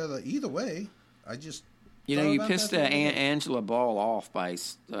one way or either way. I just You know, thought you about pissed that the other day. Angela Ball off by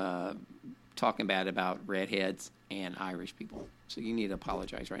talking bad about redheads and Irish people. So you need to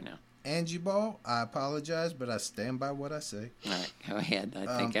apologize right now. Angie Ball, I apologize, but I stand by what I say. All right, go ahead.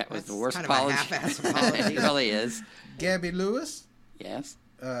 I think that was the worst kind of a apology. half-ass apology. It really is. Gabby Lewis, Yes.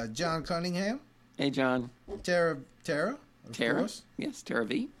 John Cunningham, Hey, John. Tara, of Tara. course. Yes, Tara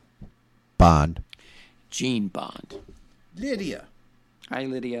V. Bond. Gene Bond. Lydia. Hi,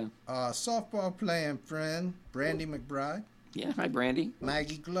 Lydia. Softball playing friend, Brandy McBride. Yeah, hi, Brandy.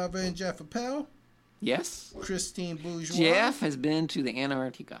 Maggie Glover and Jeff Appel. Yes. Christine Bourgeois. Jeff has been to the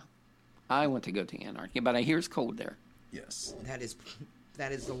Antarctica. I want to go to Antarctica, but I hear it's cold there. Yes. That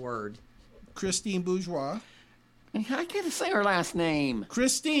is the word. Christine Bourgeois. I can't say her last name.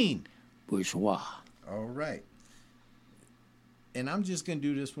 Christine Bourgeois. All right. And I'm just going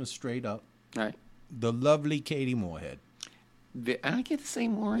to do this one straight up. All right. The lovely Katie Moorhead. I get to say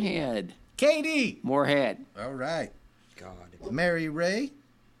Moorhead. Katie! Moorhead. All right. God. Mary Ray.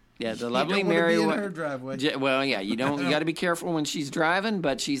 Yeah, the lovely you don't Mary. Be in her driveway. Well, yeah, you got to be careful when she's driving,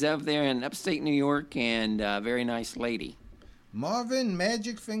 but she's up there in upstate New York, and very nice lady. Marvin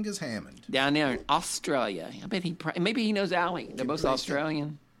Magic Fingers Hammond. Down there in Australia. I bet maybe he knows Allie. They're both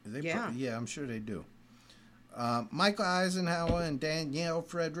Australian. Yeah, I'm sure they do. Michael Eisenhower and Danielle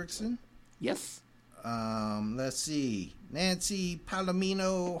Fredrickson. Yes. Let's see. Nancy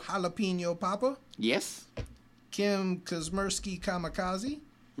Palomino Jalapeno Papa. Yes. Kim Kosmersky Kamikaze.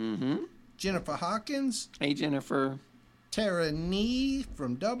 Mm-hmm. Jennifer Hawkins. Hey, Jennifer. Tara Nee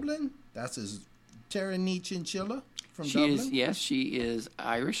from Dublin. That's Tara Nee Chinchilla from Dublin. Yes, she is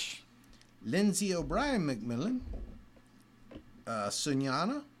Irish. Lindsay O'Brien McMillan.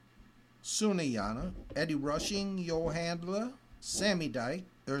 Sunayana, Eddie Rushing, Yo Handler, Sammy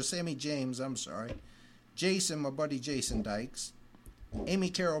James, I'm sorry. Jason, my buddy Jason Dykes. Amy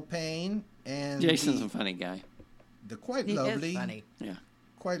Carol Payne. And Jason's a funny guy. The quite He lovely. is funny. Yeah.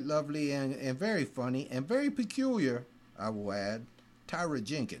 Quite lovely and very funny and very peculiar, I will add, Tyra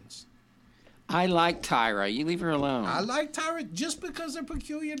Jenkins. I like Tyra. You leave her alone. I like Tyra. Just because they're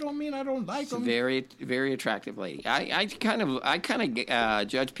peculiar don't mean I don't like them. Very, very attractive lady. I kind of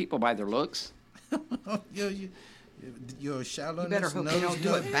judge people by their looks. You're shallow. You better hope they don't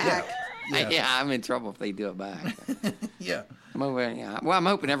do it back. Yeah, I'm in trouble if they do it back. Yeah. Well, I'm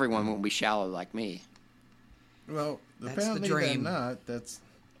hoping everyone won't be shallow like me. Well, That's apparently the dream. they're not. That's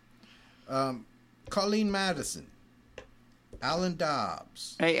Colleen Madison, Alan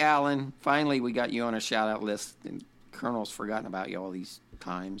Dobbs. Hey, Alan. Finally, we got you on a shout-out list. And Colonel's forgotten about you all these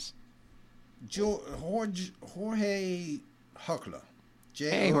times. Jorge Huckler.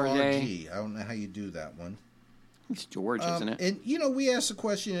 Hey, Jorge. J-O-R-G. I don't know how you do that one. It's George, isn't it? And we asked the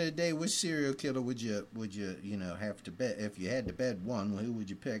question of the day: which serial killer would you have to bet if you had to bet one? Who would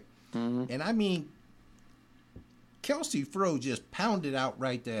you pick? Mm-hmm. And I mean, Kelsey Froh just pounded out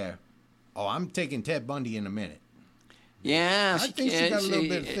right there. Oh, I'm taking Ted Bundy in a minute. Yeah, I think she got a little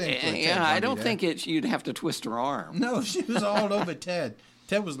bit of thing for Ted yeah, Bundy I don't there. think you'd have to twist her arm. No, she was all over Ted.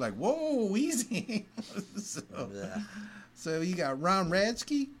 Ted was like, "Whoa, easy." So you got Ron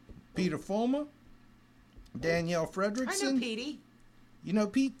Radsky, Peter Fulmer, Danielle Fredrickson. I know Petey. You know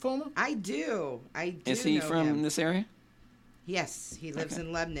Pete Fulmer? I do. Is he know from him. this area? Yes, he lives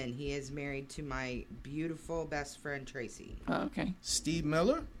in Lebanon. He is married to my beautiful best friend Tracy. Oh, okay. Steve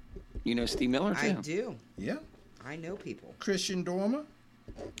Miller. You know Steve Miller, too? I do. Yeah. I know people. Christian Dormer.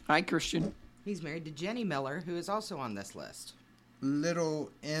 Hi, Christian. He's married to Jenny Miller, who is also on this list.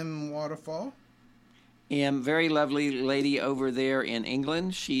 Little M. Waterfall. Very lovely lady over there in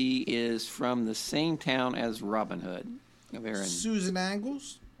England. She is from the same town as Robin Hood. Susan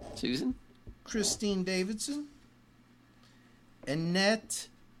Angles. Susan? Christine Davidson. Annette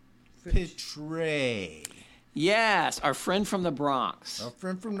Petray. Yes, our friend from the Bronx. Our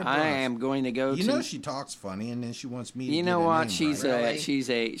friend from the Bronx. I am going to go to... You know she talks funny, and then she wants me to You get know her what? name She's right. she's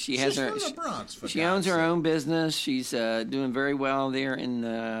from the Bronx. For she God's owns her sake. own business. She's doing very well there in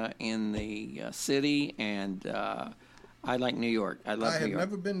the city, and I like New York. I love New York. I have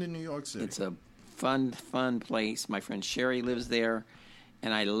never been to New York City. It's a fun place. My friend Sherry lives there,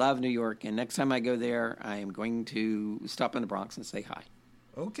 and I love New York. And next time I go there, I am going to stop in the Bronx and say hi.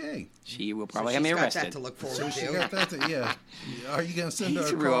 Okay. She will probably so have me she's got arrested. that to look forward So to. she got that to, yeah. Are you going to send her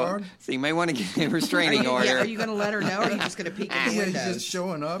He's a real- card? So you may want to get a restraining order. Yeah, are you going to let her know, or are you just going to peek at the Yeah, he's windows? just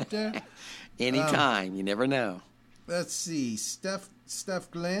showing up there. Anytime. You never know. Let's see. Steph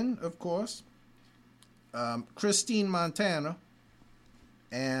Glenn, of course. Christine Montana.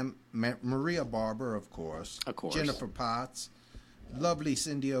 And Maria Barber, of course. Of course. Jennifer Potts. Lovely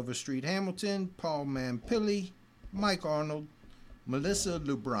Cindy Overstreet Hamilton. Paul Mampilli. Mike Arnold. Melissa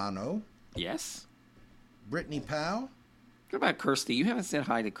Lubrano. Yes. Brittany Powell. What about Kirsty? You haven't said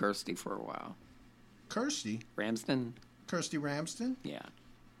hi to Kirsty for a while. Kirsty Ramsden? Ramsden. Yeah.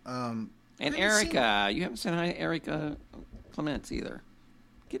 And And Erica. You haven't said hi to Erica Clements either.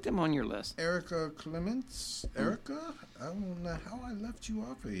 Get them on your list. Erica Clements. Erica? I don't know how I left you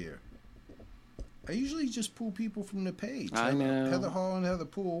off of here. I usually just pull people from the page. I know. Heather Hall and Heather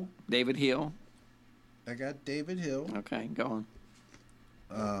Poole. David Hill. I got David Hill. Okay, go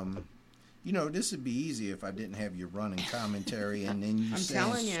on. This would be easy if I didn't have your running commentary, and then you say,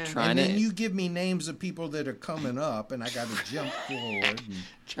 telling you. and then you give me names of people that are coming up, and I got to jump forward.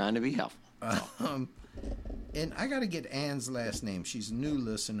 Trying to be helpful. And I got to get Ann's last name. She's a new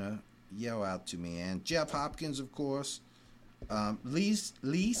listener. Yell out to me, Ann. Jeff Hopkins, of course. Lise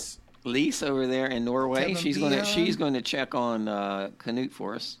over there in Norway. Kevin She's going to check on Canute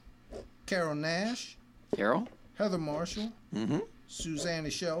for us. Carol Nash. Carol. Heather Marshall. Mm-hmm. Susanna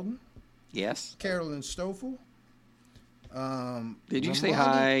Sheldon. Yes. Carolyn Stoffel. Did you say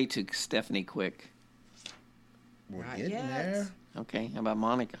hi to Stephanie Quick? We're getting there. Okay. How about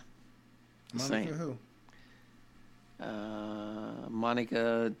Monica? Monica who?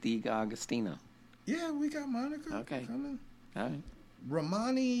 Monica D'Agostino. Yeah, we got Monica. Okay. Coming. All right.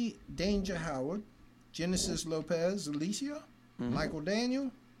 Romani Danger Howard. Genesis Lopez. Alicia. Mm-hmm. Michael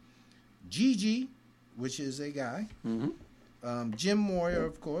Daniel. Gigi, which is a guy. Mm-hmm. Jim Moyer,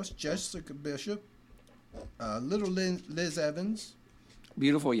 of course. Jessica Bishop. Little Liz Evans.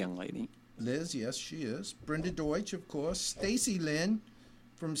 Beautiful young lady. Liz, yes, she is. Brenda Deutsch, of course. Stacy Lynn,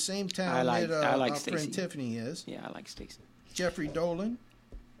 from same town I like our Stacey. friend Tiffany is. Yeah, I like Stacy. Jeffrey Dolan.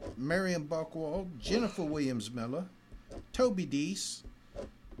 Marion Buckwald. Jennifer Williams Miller. Toby Deese.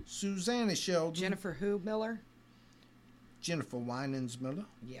 Susanna Sheldon. Jennifer who, Miller? Jennifer Winans Miller.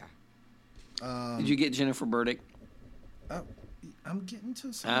 Yeah. Did you get Jennifer Burdick? I'm getting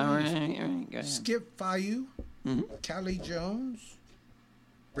to some. All right. Go ahead. Skip Fayu. Mm-hmm. Callie Jones.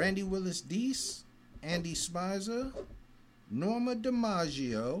 Brandy Willis Deese. Andy Spicer. Norma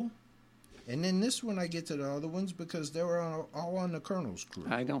DiMaggio. And then this one I get to the other ones because they were all on the Colonel's crew.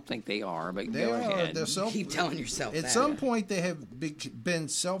 I don't think they are, but They go are. ahead. Keep telling yourself At that. some point they have been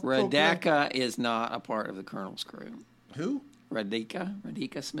self-proclaimed. Radhika is not a part of the Colonel's crew. Who?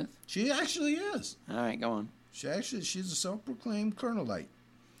 Radhika Smith. She actually is. All right, go on. She's a self-proclaimed Colonelite.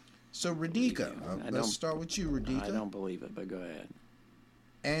 So Radhika, let's start with you, Radhika. I don't believe it, but go ahead.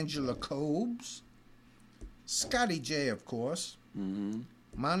 Angela Cobes, Scotty J, of course. Mm-hmm.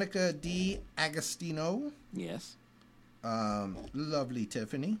 Monica D'Agostino. Yes. Lovely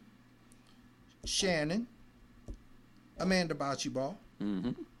Tiffany. Shannon. Amanda Bocce-Ball.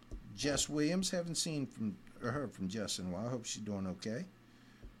 Mm-hmm. Jess Williams. Haven't seen heard from Jess in a while. Hope she's doing okay.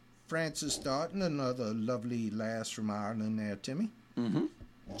 Frances Darton, another lovely lass from Ireland there, Timmy. Mm-hmm.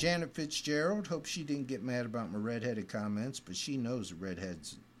 Janet Fitzgerald. Hope she didn't get mad about my redheaded comments, but she knows the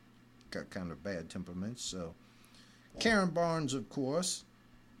redheads got kind of bad temperaments. So, Karen Barnes, of course.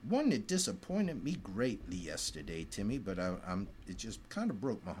 One that disappointed me greatly yesterday, Timmy, but it just kind of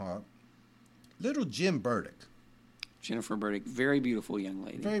broke my heart. Little Jim Burdick. Jennifer Burdick, very beautiful young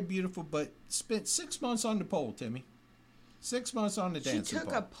lady. Very beautiful, but spent 6 months on the pole, Timmy. 6 months on the dancing pole.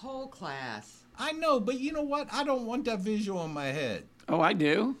 She took a pole class. I know, but you know what? I don't want that visual in my head. Oh, I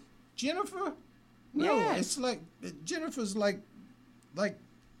do. Jennifer? No, Yes. it's like, Jennifer's like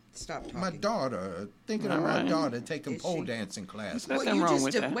Stop talking. my daughter, thinking of my daughter taking pole dancing class. Nothing wrong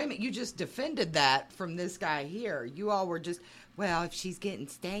with that. Wait a minute, you just defended that from this guy here. You all were just, well, if she's getting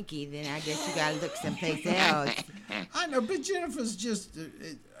stanky, then I guess you gotta look someplace else. I know, but Jennifer's just...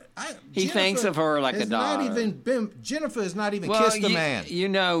 He thinks of her like a daughter. Jennifer has not even kissed a man. You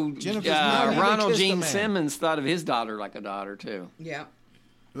know, Ronald Gene Simmons thought of his daughter like a daughter, too. Yeah.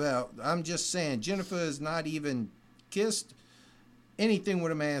 Well, I'm just saying, Jennifer has not even kissed anything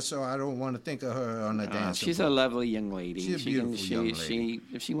with a man, so I don't want to think of her on a dancing She's pole. a lovely young lady. She's a beautiful young lady.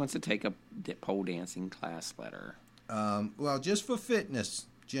 If she wants to take a pole dancing class, let her. Well, just for fitness,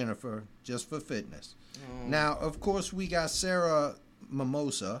 Jennifer, just for fitness. Now, of course, we got Sarah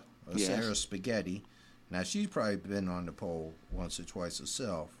Mimosa, or Yes. Sarah Spaghetti. Now, she's probably been on the pole once or twice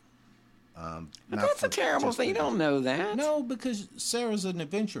herself. But that's a terrible thing. You don't know that. No, because Sarah's an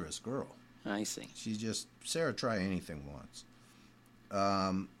adventurous girl. I see. Sarah try anything once.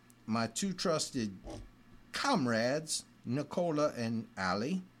 My two trusted comrades, Nicola and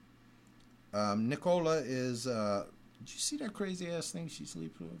Allie. Nicola is, did you see that crazy ass thing she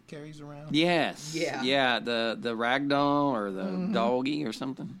carries around? Yes. Yeah. Yeah, the ragdoll or the doggy or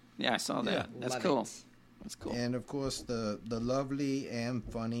something. Yeah, I saw that. Yeah. That's Love cool. it. That's cool. And, of course, the lovely and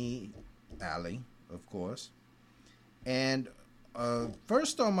funny Allie, of course. And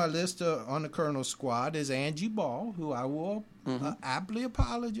first on my list on the Colonel Squad is Angie Ball, who I will aptly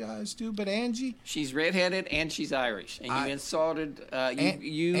apologize to. But Angie... She's redheaded and she's Irish. And you insulted...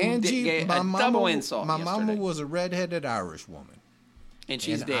 you Angie, did my a mama, double insult My yesterday. mama was a redheaded Irish woman. And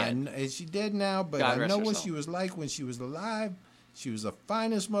she's dead. And she's dead now, but God I rest know her what soul. she was like when she was alive. She was the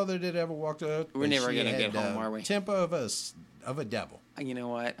finest mother that ever walked the earth. We're never going to get home, are we? Temper of a devil. You know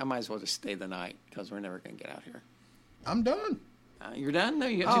what? I might as well just stay the night because we're never going to get out here. I'm done. You're done? No,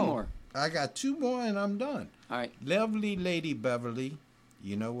 you got two more. I got two more and I'm done. All right. Lovely Lady Beverly,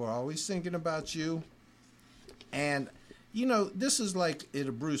 you know, we're always thinking about you. And, you know, this is like at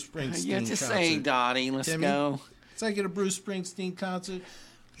a Bruce Springsteen concert. You have to say, Dottie, let's go. It's like at a Bruce Springsteen concert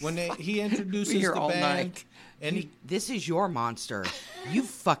when he introduces the all band. Night. And this is your monster. You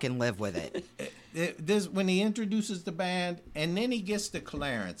fucking live with it. When he introduces the band, and then he gets to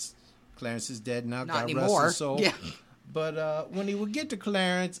Clarence. Clarence is dead now. Not God anymore. rest his soul. Yeah. But when he would get to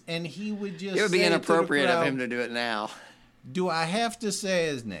Clarence, and he would just it would be inappropriate crowd, of him to do it now. Do I have to say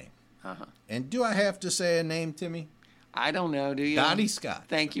his name? Uh-huh. And do I have to say a name, Timmy? I don't know. Do you? Dottie Scott.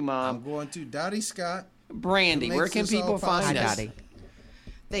 Thank you, Mom. I'm going to Dottie Scott. Brandy, where can people find us? Dottie.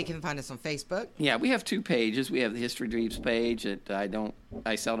 They can find us on Facebook. Yeah, we have two pages. We have the History Dweebs page that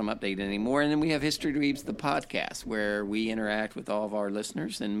I seldom update anymore, and then we have History Dweebs the podcast, where we interact with all of our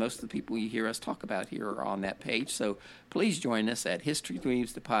listeners, and most of the people you hear us talk about here are on that page. So please join us at History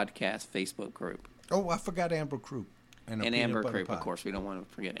Dweebs the podcast Facebook group. Oh, I forgot Amber Croup. And Amber Croup, of course. We don't want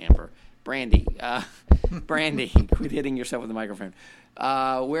to forget Amber. Brandy, quit hitting yourself with the microphone.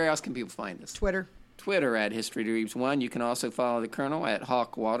 Where else can people find us? Twitter at History Dweebs 1. You can also follow the Colonel at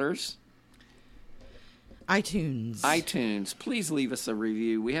Hawk Waters. iTunes. Please leave us a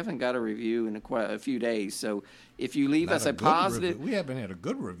review. We haven't got a review in a few days, so if you leave us a positive, we haven't had a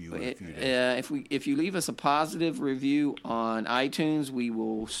good review in a few days. If you leave us a positive review on iTunes, we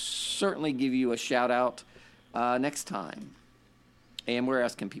will certainly give you a shout out next time. And where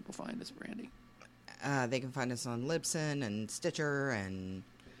else can people find us, Brandy? They can find us on Libsyn and Stitcher and.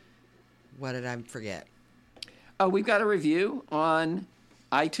 What did I forget? Oh, we've got a review on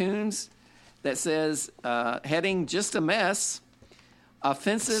iTunes that says, heading just a mess,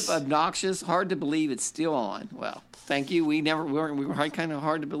 offensive, obnoxious, hard to believe it's still on. Well, thank you. We were kind of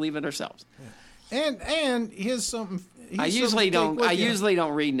hard to believe it ourselves. Yeah. And here's something. I usually don't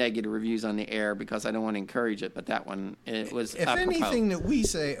read negative reviews on the air because I don't want to encourage it, but that one, it was If anything that we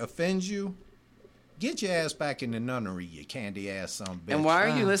say offends you, get your ass back in the nunnery, you candy ass son of a bitch. And why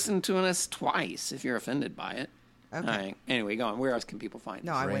are you listening to us twice if you're offended by it? Okay. All right. Anyway, go on. Where else can people find us?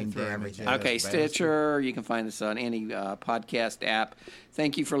 No, I went through everything. Okay, Stitcher. You can find us on any podcast app.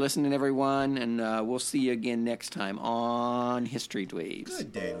 Thank you for listening, everyone, and we'll see you again next time on History Dweebs.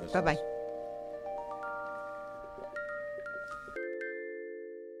 Good day. Bye-bye.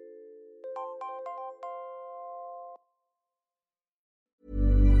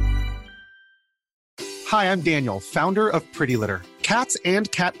 Hi, I'm Daniel, founder of Pretty Litter. Cats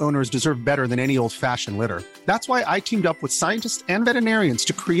and cat owners deserve better than any old-fashioned litter. That's why I teamed up with scientists and veterinarians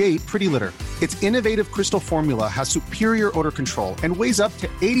to create Pretty Litter. Its innovative crystal formula has superior odor control and weighs up to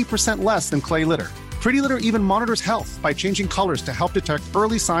 80% less than clay litter. Pretty Litter even monitors health by changing colors to help detect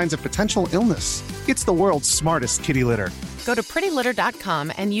early signs of potential illness. It's the world's smartest kitty litter. Go to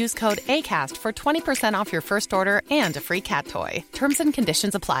prettylitter.com and use code ACAST for 20% off your first order and a free cat toy. Terms and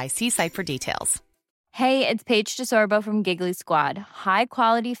conditions apply. See site for details. Hey, it's Paige DeSorbo from Giggly Squad. High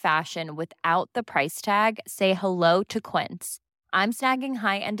quality fashion without the price tag. Say hello to Quince. I'm snagging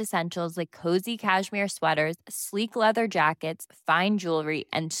high-end essentials like cozy cashmere sweaters, sleek leather jackets, fine jewelry,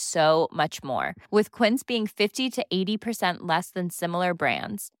 and so much more. With Quince being 50 to 80% less than similar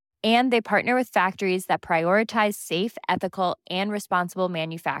brands. And they partner with factories that prioritize safe, ethical, and responsible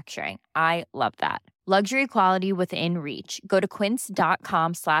manufacturing. I love that. Luxury quality within reach. Go to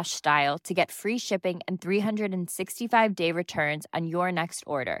quince.com/style to get free shipping and 365-day returns on your next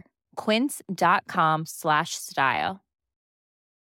order. Quince.com/style.